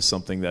home, just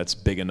something that's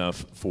big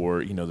enough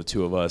for, you know, the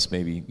two of us,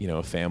 maybe, you know,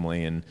 a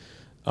family, and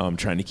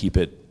trying to keep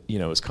it, you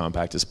know, as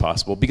compact as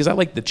possible, because I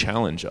like the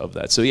challenge of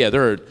that. So yeah,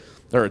 there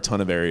are a ton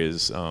of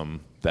areas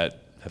that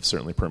have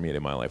certainly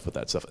permeated my life with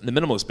that stuff. And the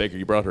minimalist baker,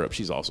 you brought her up.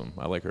 She's awesome.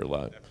 I like her a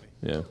lot.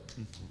 Yeah.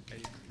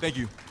 Thank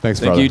you. Thanks,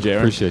 Thank brother. you, JR.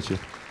 Appreciate you.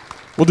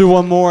 We'll do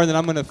one more, and then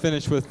I'm going to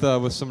finish with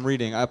some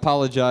reading. I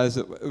apologize.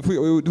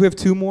 Do we have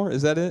two more?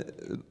 Is that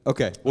it?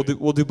 Okay,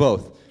 we'll do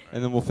both,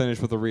 and then we'll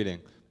finish with a reading.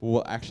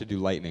 We'll actually do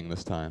lightning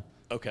this time.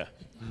 Okay.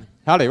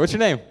 Howdy. What's your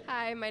name?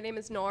 Hi, my name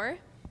is Noor.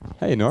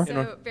 Hey, Noor.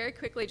 So very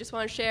quickly, just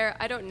want to share,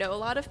 I don't know a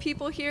lot of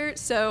people here,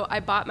 so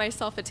I bought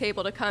myself a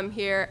table to come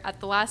here.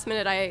 At the last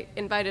minute, I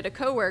invited a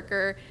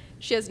coworker.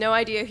 She has no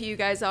idea who you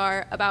guys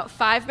are. About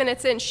 5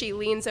 minutes in, she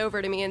leans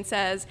over to me and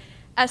says,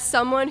 "As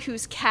someone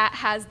whose cat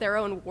has their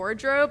own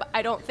wardrobe,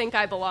 I don't think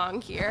I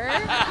belong here."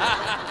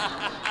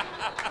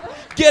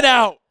 Get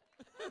out!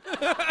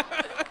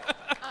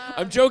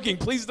 I'm joking.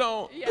 Please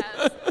don't.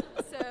 Yes.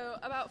 So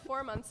about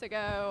 4 months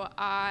ago,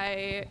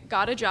 I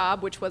got a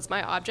job, which was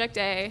my Object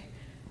A.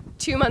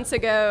 2 months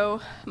ago,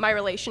 my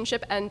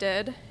relationship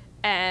ended,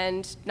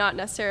 and not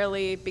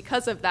necessarily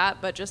because of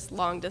that, but just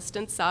long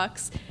distance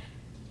sucks.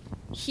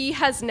 He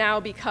has now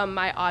become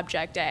my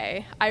Object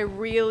A. I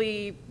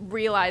really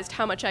realized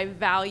how much I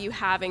value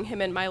having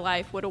him in my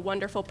life, what a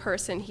wonderful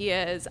person he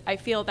is. I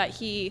feel that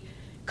he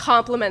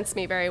compliments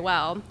me very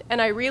well,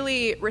 and I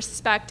really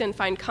respect and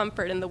find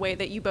comfort in the way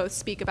that you both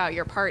speak about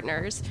your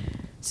partners.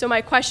 So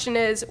my question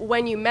is,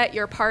 when you met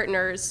your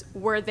partners,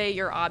 were they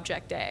your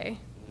Object A?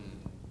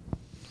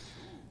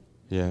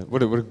 Yeah,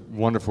 what a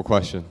wonderful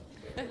question.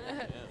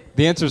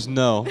 The answer is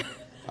no.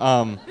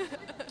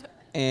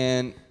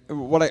 And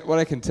what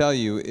I can tell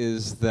you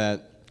is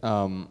that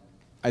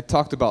I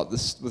talked about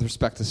this with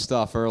respect to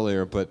stuff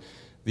earlier, but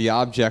the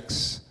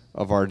objects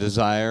of our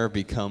desire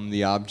become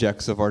the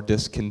objects of our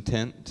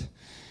discontent.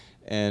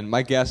 And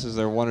my guess is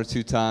there are one or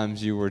two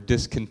times you were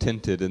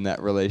discontented in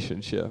that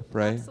relationship,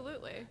 right?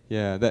 Absolutely.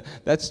 Yeah,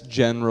 that's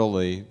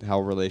generally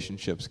how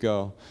relationships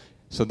go.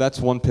 So that's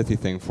one pithy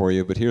thing for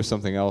you, but here's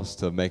something else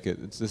to make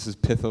it. This is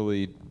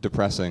pithily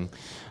depressing.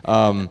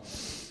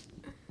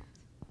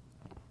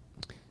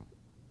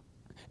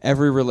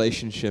 Every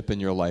relationship in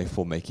your life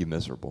will make you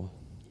miserable.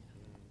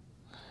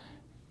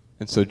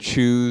 And so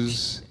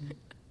choose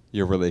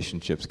your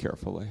relationships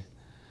carefully,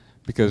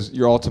 because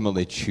you're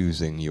ultimately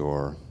choosing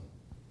you're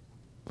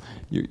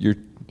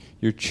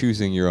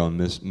choosing your own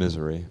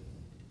misery.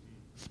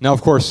 Now,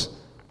 of course,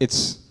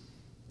 it's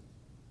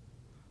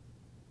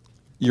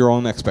your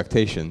own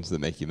expectations that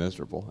make you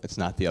miserable. It's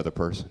not the other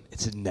person.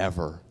 It's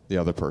never the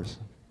other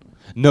person.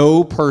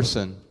 No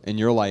person in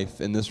your life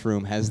in this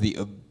room has the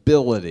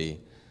ability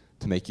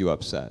to make you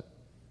upset.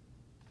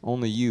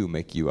 Only you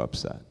make you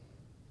upset.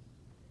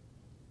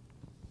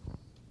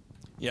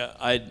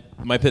 Yeah,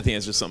 my pithy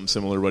answer is something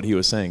similar to what he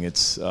was saying.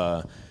 It's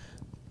a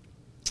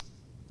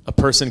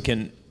person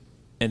can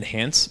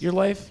enhance your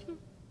life,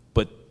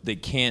 but they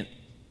can't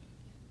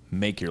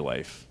make your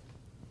life.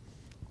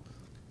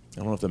 I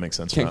don't know if that makes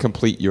sense. Can't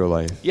complete your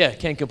life. Yeah,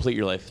 can't complete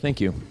your life.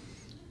 Thank you.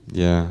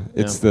 Yeah,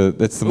 that's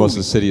the most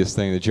insidious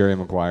thing, the Jerry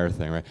Maguire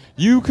thing, right?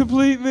 You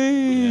complete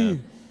me. Yeah.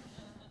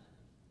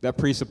 That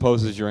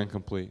presupposes you're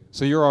incomplete.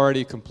 So you're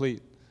already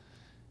complete.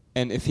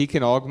 And if he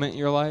can augment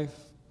your life,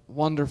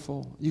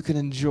 wonderful. You can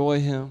enjoy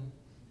him.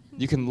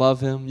 You can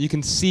love him. You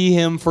can see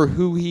him for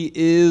who he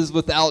is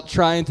without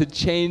trying to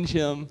change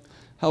him.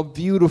 How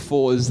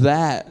beautiful is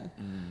that?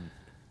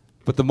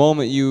 But the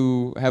moment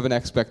you have an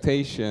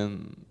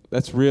expectation,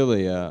 that's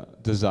really a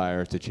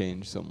desire to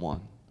change someone.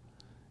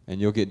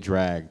 And you'll get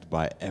dragged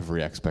by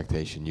every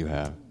expectation you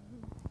have.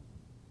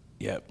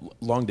 Yeah,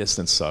 long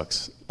distance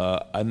sucks.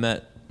 I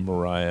met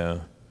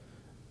Mariah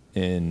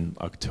in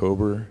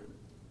October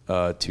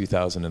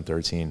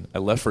 2013. I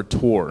left for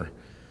tour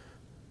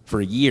for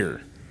a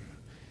year,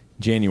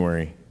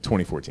 January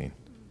 2014.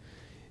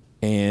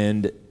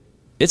 And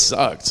it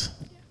sucked.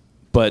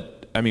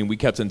 But, I mean, we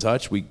kept in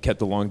touch. We kept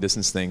the long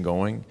distance thing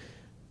going.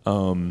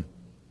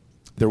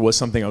 There was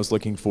something I was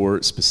looking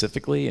for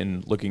specifically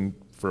and looking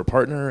for a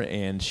partner,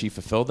 and she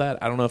fulfilled that.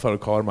 I don't know if I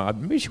would call her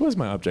maybe she was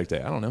my object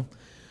A. I don't know.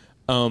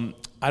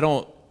 I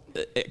don't,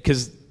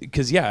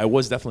 because yeah, I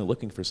was definitely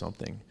looking for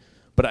something.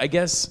 But I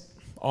guess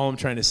all I'm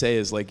trying to say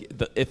is like,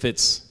 if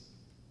it's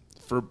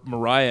for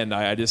Mariah and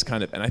I just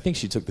kind of, and I think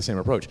she took the same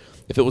approach.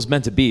 If it was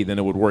meant to be, then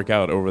it would work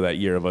out over that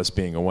year of us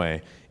being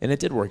away. And it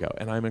did work out,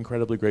 and I'm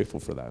incredibly grateful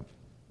for that.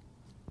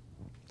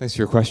 Thanks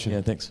for your question.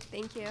 Yeah, thanks.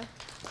 Thank you.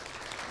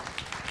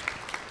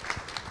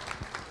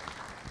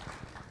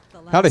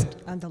 Howdy.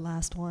 I'm the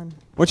last one.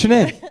 What's your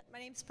name? My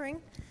name's Spring.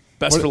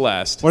 Best for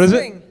last. What is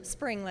Spring. it?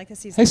 Spring, like the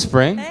season. Hey,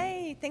 Spring.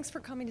 Hey, thanks for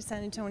coming to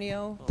San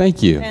Antonio.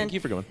 Thank you. And, Thank you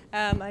for coming.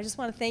 I just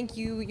want to thank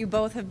you. You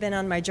both have been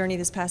on my journey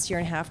this past year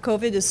and a half.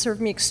 COVID has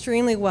served me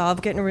extremely well.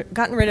 I've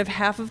gotten rid of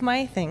half of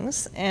my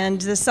things, and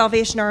the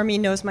Salvation Army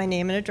knows my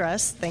name and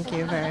address. Thank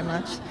you very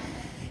much.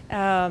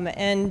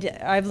 And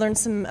I've learned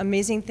some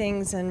amazing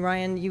things. And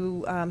Ryan,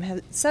 you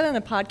have said on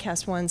a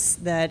podcast once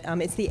that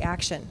it's the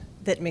action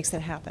that makes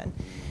it happen.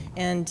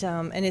 And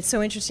it's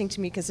so interesting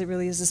to me because it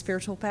really is a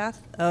spiritual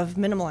path of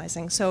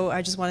minimalizing. So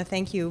I just want to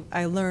thank you.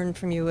 I learn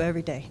from you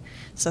every day.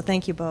 So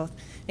thank you both.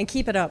 And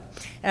keep it up.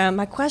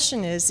 My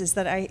question is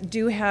that I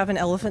do have an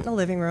elephant in the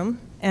living room,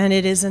 and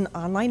it is an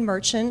online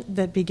merchant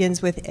that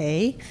begins with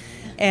A.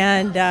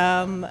 And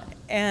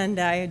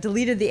I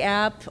deleted the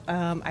app.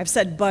 I've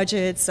set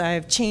budgets.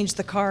 I've changed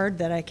the card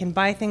that I can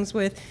buy things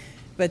with.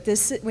 But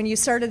this, when you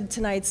started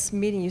tonight's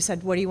meeting, you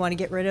said, what do you want to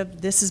get rid of?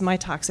 This is my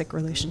toxic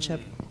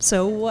relationship.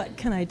 So what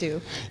can I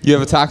do? You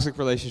have a toxic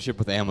relationship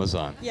with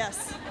Amazon.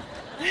 Yes.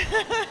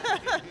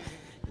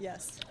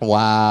 Yes.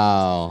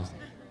 Wow.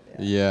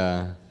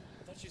 Yeah.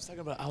 I thought she was talking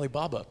about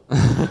Alibaba.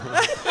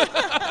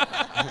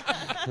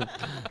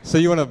 So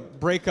you want to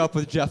break up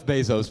with Jeff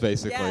Bezos,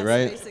 basically, yes,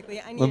 right? Basically.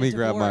 I need Let me a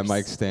grab my divorce.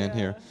 mic stand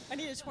here. I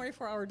need a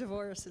 24-hour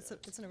divorce. It's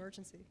an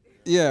emergency.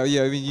 Yeah.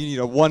 I mean, you need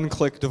a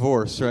one-click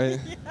divorce, right?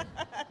 Yes.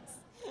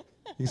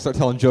 You can start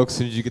telling jokes as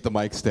soon as you get the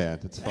mic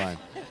stand. It's fine.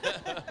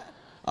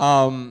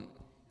 Oh,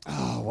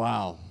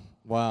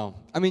 wow.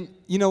 I mean,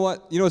 you know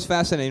what? You know what's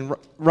fascinating?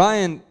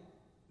 Ryan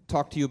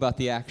talked to you about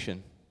the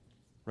action,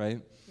 right?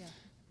 Yeah.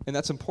 And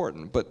that's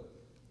important, but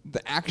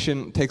the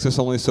action takes us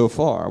only so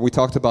far. We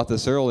talked about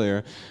this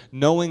earlier.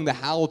 Knowing the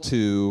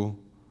how-to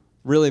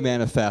really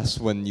manifests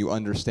when you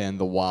understand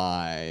the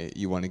why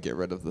you want to get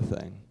rid of the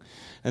thing.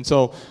 And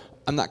so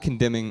I'm not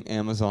condemning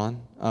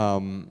Amazon.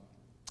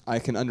 I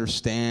can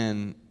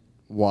understand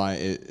why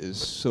it is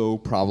so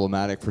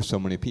problematic for so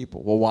many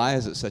people. Well, why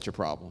is it such a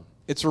problem?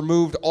 It's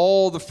removed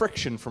all the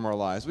friction from our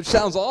lives, which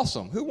sounds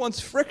awesome. Who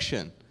wants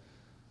friction?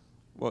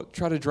 Well,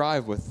 try to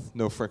drive with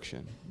no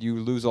friction. You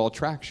lose all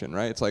traction,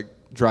 right? It's like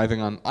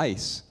driving on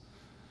ice.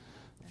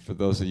 For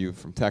those of you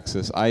from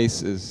Texas,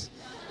 ice is...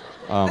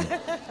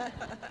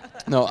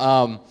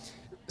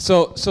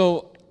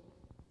 So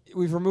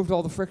we've removed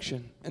all the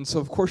friction. And so,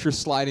 of course, you're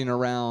sliding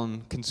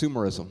around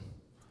consumerism.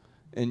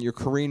 And you're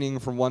careening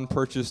from one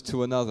purchase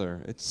to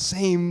another. It's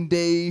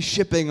same-day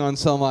shipping on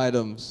some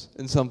items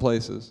in some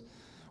places.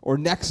 Or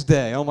next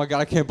day. Oh, my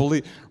God, I can't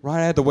believe. Ryan,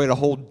 I had to wait a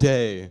whole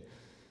day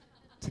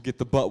to get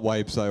the butt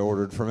wipes I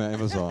ordered from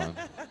Amazon.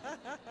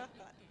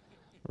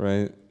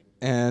 Right?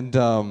 And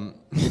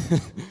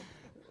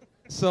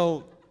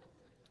so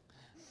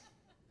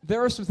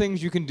there are some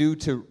things you can do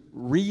to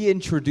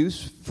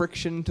reintroduce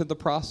friction to the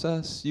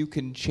process. You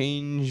can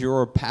change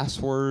your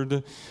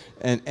password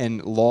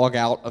and log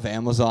out of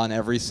Amazon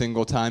every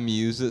single time you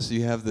use it. So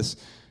you have this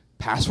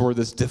password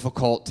that's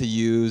difficult to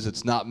use,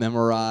 it's not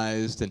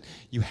memorized, and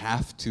you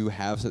have to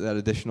have that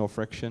additional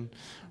friction,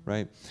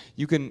 right?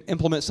 You can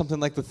implement something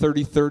like the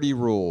 30-30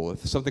 rule. If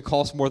something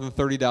costs more than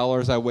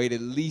 $30, I wait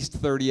at least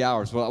 30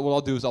 hours. What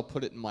I'll do is I'll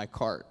put it in my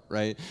cart,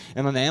 right?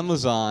 And on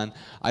Amazon,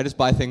 I just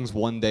buy things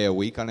one day a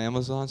week on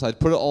Amazon. So I'd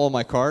put it all in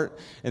my cart,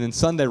 and then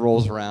Sunday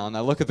rolls around,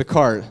 I look at the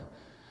cart,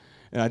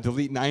 and I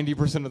delete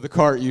 90% of the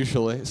cart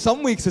usually.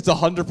 Some weeks it's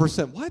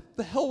 100%. What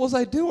the hell was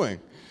I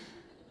doing?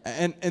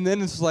 And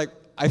then it's like,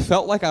 I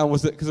felt like I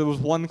was, because it was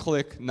one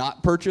click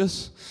not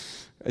purchase,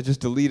 I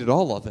just deleted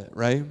all of it,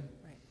 right?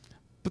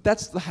 But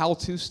that's the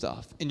how-to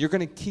stuff. And you're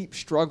going to keep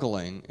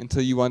struggling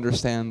until you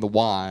understand the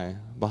why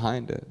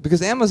behind it.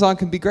 Because Amazon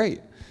can be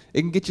great. It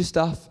can get you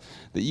stuff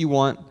that you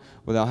want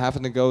without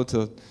having to go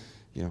to,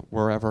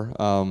 wherever.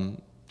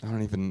 I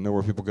don't even know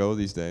where people go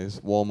these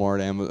days.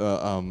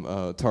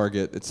 Walmart,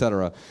 Target,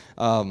 etc.,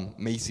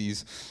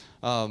 Macy's.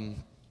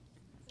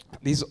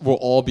 These will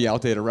all be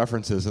outdated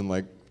references in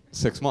like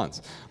 6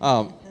 months.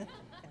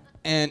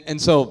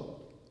 And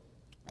so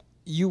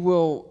you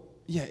will,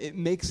 it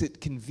makes it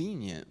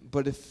convenient.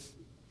 But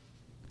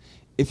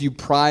if you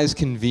prize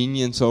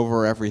convenience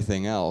over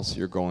everything else,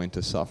 you're going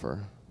to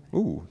suffer.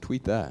 Ooh,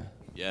 tweet that.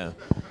 Yeah.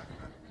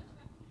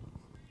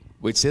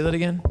 Wait, say that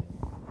again?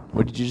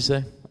 What did you just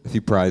say? If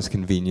you prize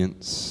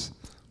convenience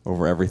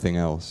over everything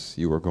else,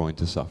 you are going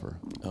to suffer.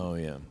 Oh,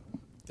 yeah.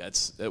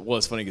 It's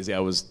funny because I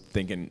was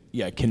thinking,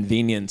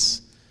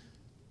 convenience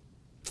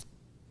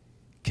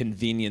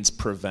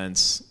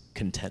prevents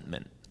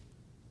contentment.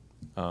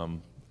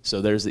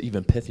 So there's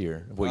even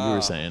pithier of what you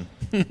were saying.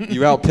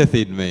 You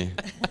out-pithied me.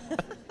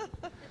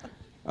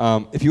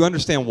 If you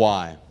understand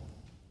why,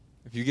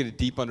 if you get a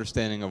deep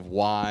understanding of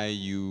why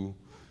you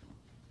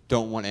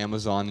don't want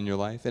Amazon in your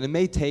life, and it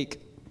may take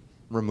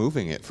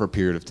removing it for a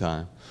period of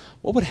time,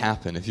 what would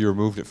happen if you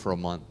removed it for a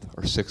month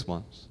or 6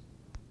 months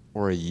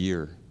or a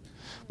year?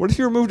 What if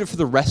you removed it for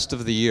the rest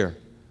of the year?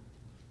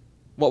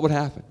 What would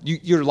happen?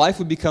 Your life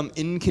would become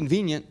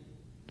inconvenient,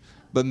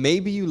 but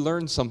maybe you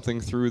learned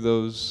something through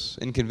those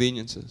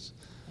inconveniences.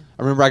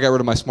 I remember I got rid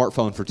of my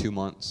smartphone for 2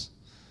 months.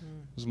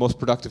 It was the most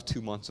productive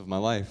 2 months of my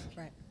life.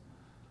 Right.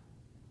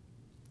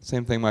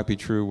 Same thing might be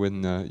true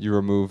when you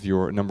remove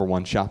your number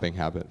one shopping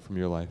habit from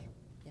your life.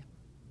 Yeah.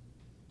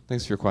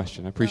 Thanks for your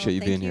question. I appreciate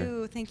you being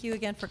here. Thank you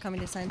again for coming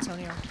to San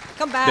Antonio.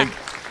 Come back.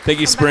 Thank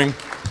you, Come Spring.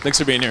 back. Thanks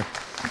for being here.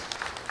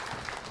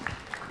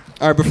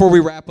 All right, before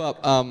we wrap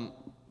up, I'm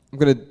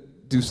going to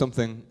do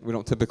something we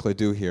don't typically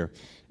do here.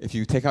 If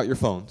you take out your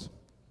phones,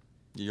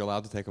 you're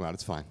allowed to take them out.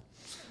 It's fine.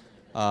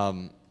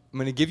 I'm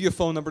going to give you a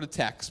phone number to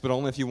text, but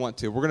only if you want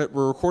to.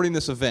 We're recording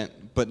this event,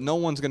 but no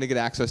one's going to get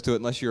access to it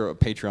unless you're a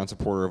Patreon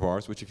supporter of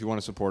ours, which if you want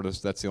to support us,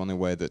 that's the only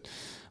way that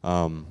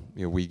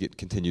we get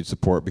continued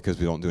support because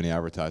we don't do any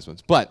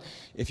advertisements. But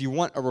if you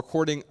want a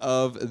recording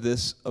of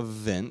this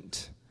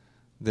event,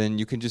 then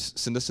you can just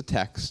send us a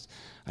text.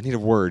 I need a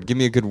word. Give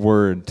me a good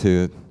word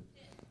to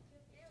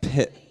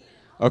pit.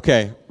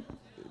 Okay.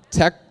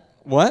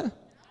 What?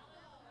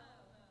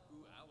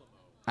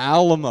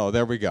 Alamo.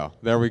 There we go.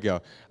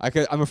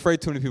 I'm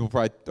afraid too many people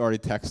probably already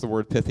text the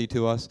word pithy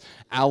to us.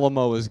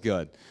 Alamo is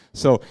good.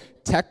 So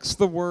text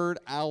the word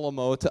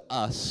Alamo to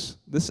us.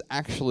 These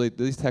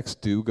texts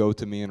do go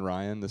to me and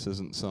Ryan. This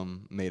isn't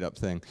some made-up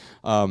thing.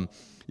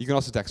 You can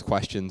also text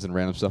questions and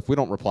random stuff. We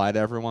don't reply to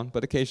everyone,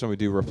 but occasionally we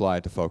do reply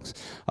to folks.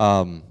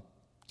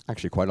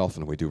 Actually, quite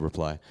often we do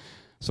reply.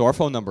 So our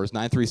phone number is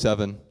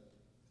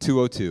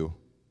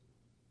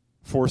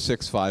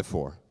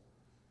 937-202-4654.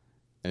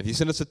 And if you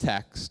send us a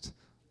text,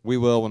 we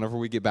will, whenever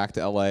we get back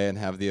to LA and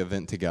have the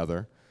event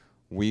together,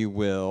 we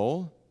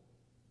will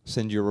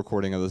send you a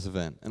recording of this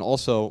event. And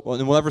also,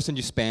 and we'll never send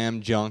you spam,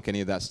 junk,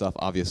 any of that stuff,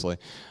 obviously.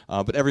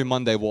 But every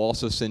Monday, we'll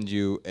also send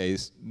you a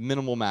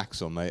minimal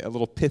maxim, a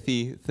little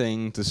pithy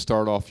thing to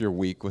start off your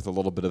week with a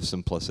little bit of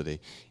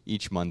simplicity.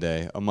 Each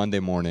Monday, a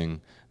Monday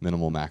morning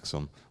minimal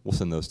maxim. We'll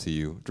send those to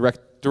you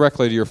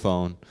directly to your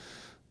phone.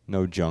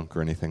 No junk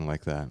or anything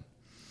like that.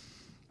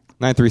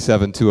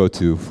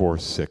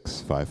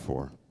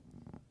 937-202-4654.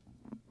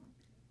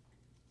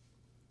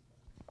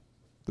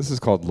 This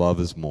is called Love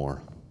is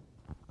More.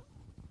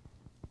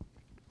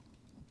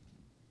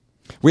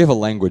 We have a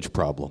language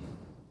problem.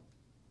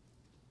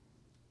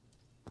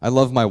 I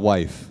love my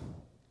wife,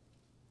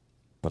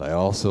 but I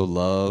also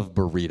love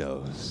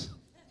burritos.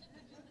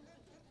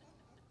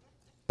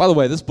 By the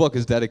way, this book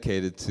is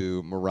dedicated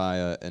to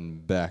Mariah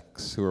and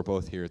Bex, who are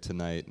both here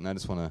tonight, and I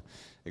just want to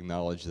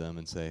acknowledge them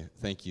and say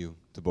thank you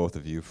to both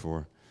of you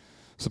for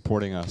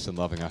supporting us and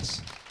loving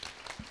us.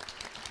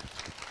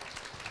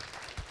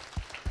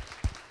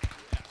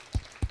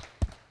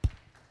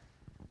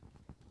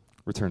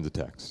 Return the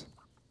text.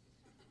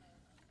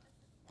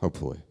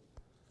 Hopefully.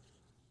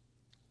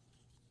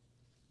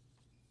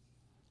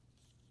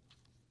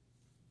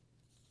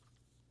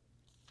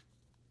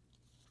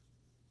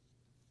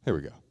 Here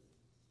we go.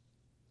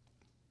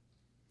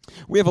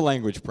 We have a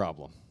language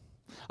problem.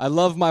 I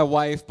love my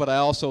wife, but I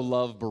also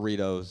love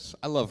burritos.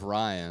 I love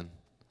Ryan,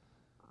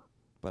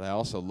 but I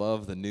also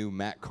love the new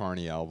Matt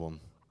Carney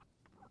album.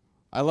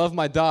 I love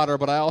my daughter,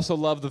 but I also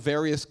love the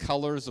various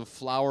colors of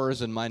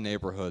flowers in my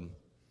neighborhood.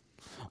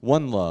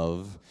 One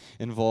love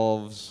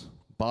involves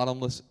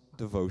bottomless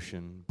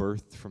devotion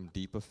birthed from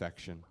deep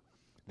affection.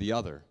 The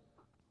other,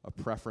 a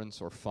preference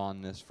or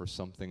fondness for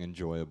something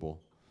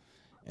enjoyable.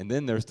 And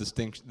then there's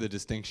the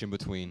distinction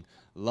between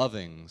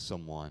loving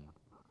someone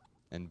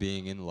and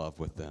being in love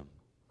with them.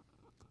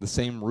 The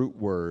same root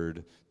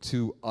word,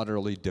 two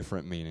utterly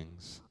different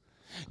meanings.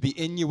 The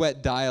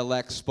Inuit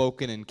dialect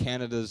spoken in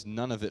Canada's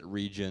Nunavut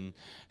region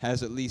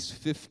has at least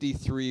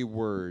 53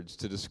 words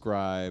to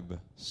describe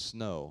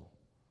snow.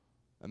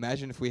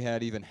 Imagine if we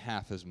had even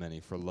half as many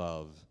for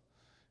love.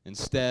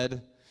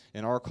 Instead,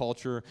 in our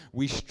culture,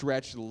 we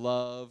stretch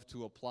love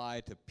to apply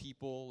to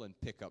people and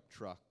pickup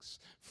trucks,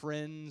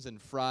 friends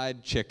and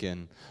fried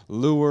chicken,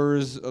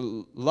 lovers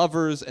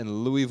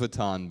and Louis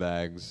Vuitton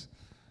bags.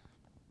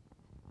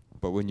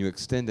 But when you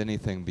extend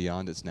anything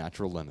beyond its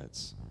natural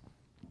limits,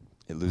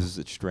 it loses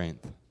its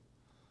strength.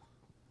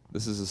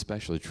 This is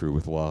especially true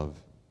with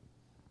love.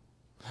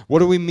 What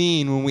do we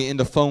mean when we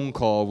end a phone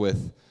call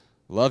with,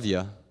 "Love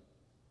ya"?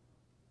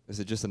 Is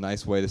it just a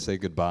nice way to say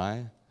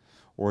goodbye?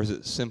 Or is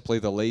it simply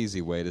the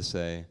lazy way to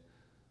say,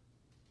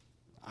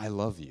 "I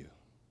love you"?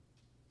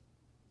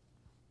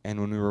 And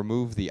when we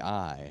remove the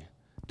 "I,"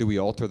 do we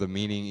alter the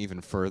meaning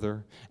even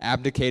further,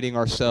 abdicating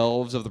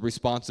ourselves of the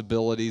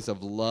responsibilities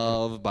of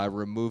love by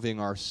removing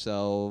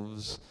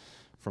ourselves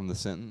from the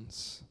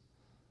sentence?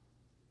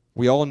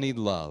 We all need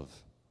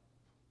love,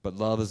 but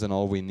love isn't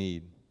all we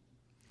need.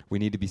 We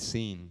need to be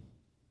seen.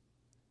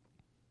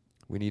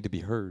 We need to be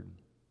heard.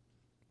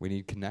 We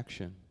need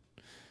connection.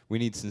 We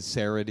need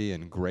sincerity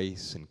and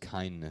grace and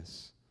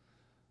kindness.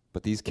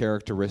 But these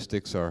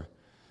characteristics are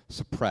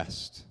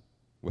suppressed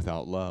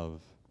without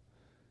love.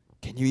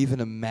 Can you even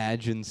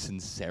imagine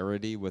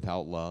sincerity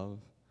without love?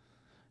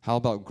 How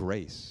about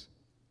grace,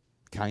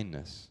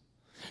 kindness?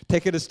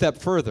 Take it a step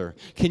further.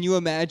 Can you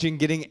imagine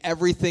getting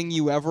everything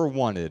you ever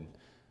wanted,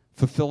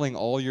 fulfilling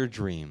all your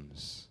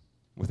dreams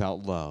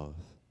without love?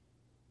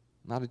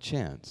 Not a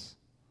chance.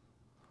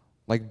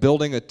 Like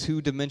building a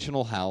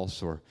two-dimensional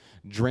house or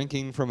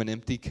drinking from an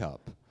empty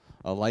cup,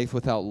 a life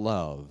without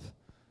love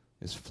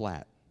is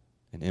flat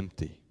and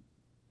empty.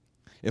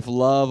 If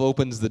love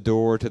opens the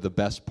door to the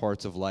best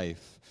parts of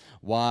life,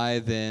 why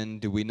then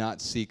do we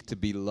not seek to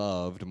be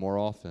loved more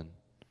often?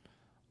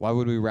 Why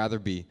would we rather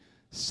be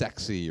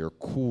sexy or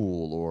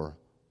cool or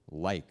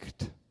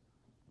liked?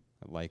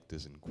 Liked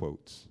is in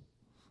quotes,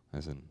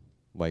 as in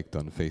liked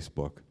on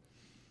Facebook.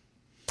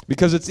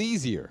 Because it's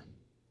easier.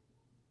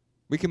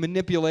 We can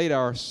manipulate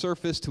our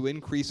surface to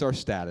increase our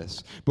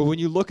status. But when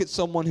you look at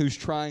someone who's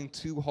trying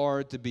too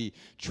hard to be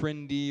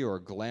trendy or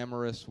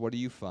glamorous, what do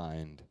you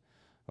find?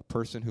 A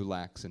person who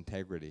lacks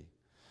integrity.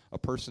 A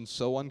person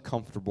so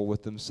uncomfortable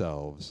with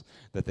themselves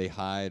that they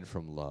hide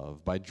from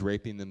love by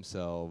draping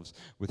themselves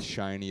with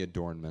shiny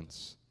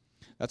adornments.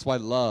 That's why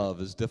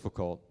love is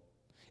difficult.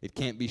 It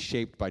can't be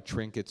shaped by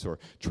trinkets or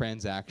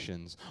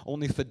transactions,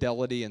 only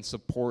fidelity and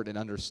support and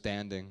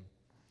understanding.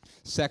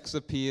 Sex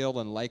appeal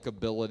and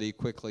likability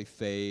quickly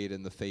fade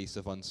in the face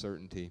of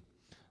uncertainty.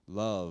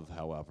 Love,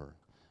 however,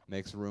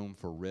 makes room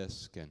for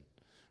risk and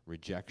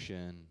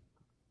rejection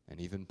and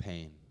even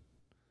pain.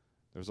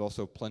 There's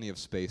also plenty of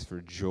space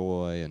for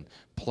joy and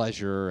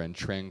pleasure and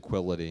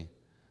tranquility.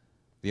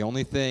 The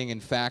only thing,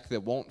 in fact,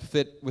 that won't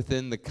fit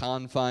within the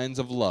confines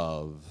of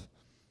love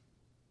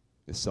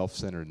is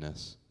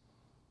self-centeredness.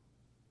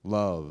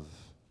 Love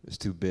is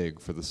too big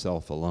for the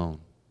self alone.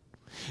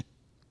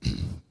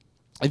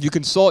 If you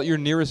consult your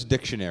nearest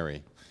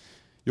dictionary,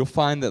 you'll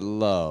find that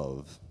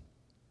love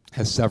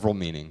has several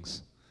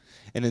meanings.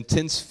 An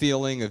intense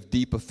feeling of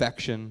deep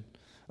affection,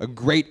 a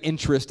great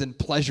interest and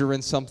pleasure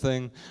in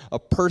something, a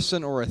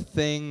person or a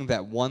thing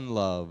that one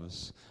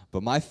loves.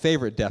 But my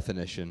favorite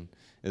definition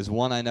is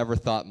one I never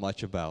thought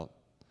much about.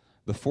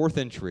 The fourth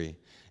entry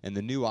in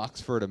the New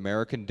Oxford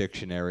American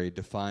Dictionary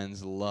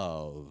defines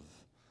love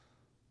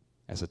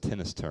as a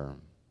tennis term.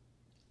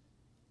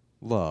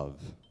 Love.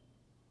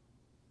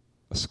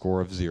 A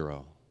score of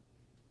 0.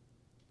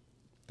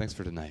 Thanks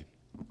for tonight.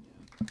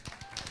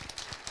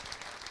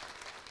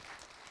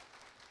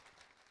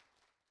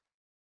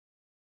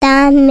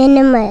 The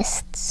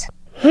Minimalists.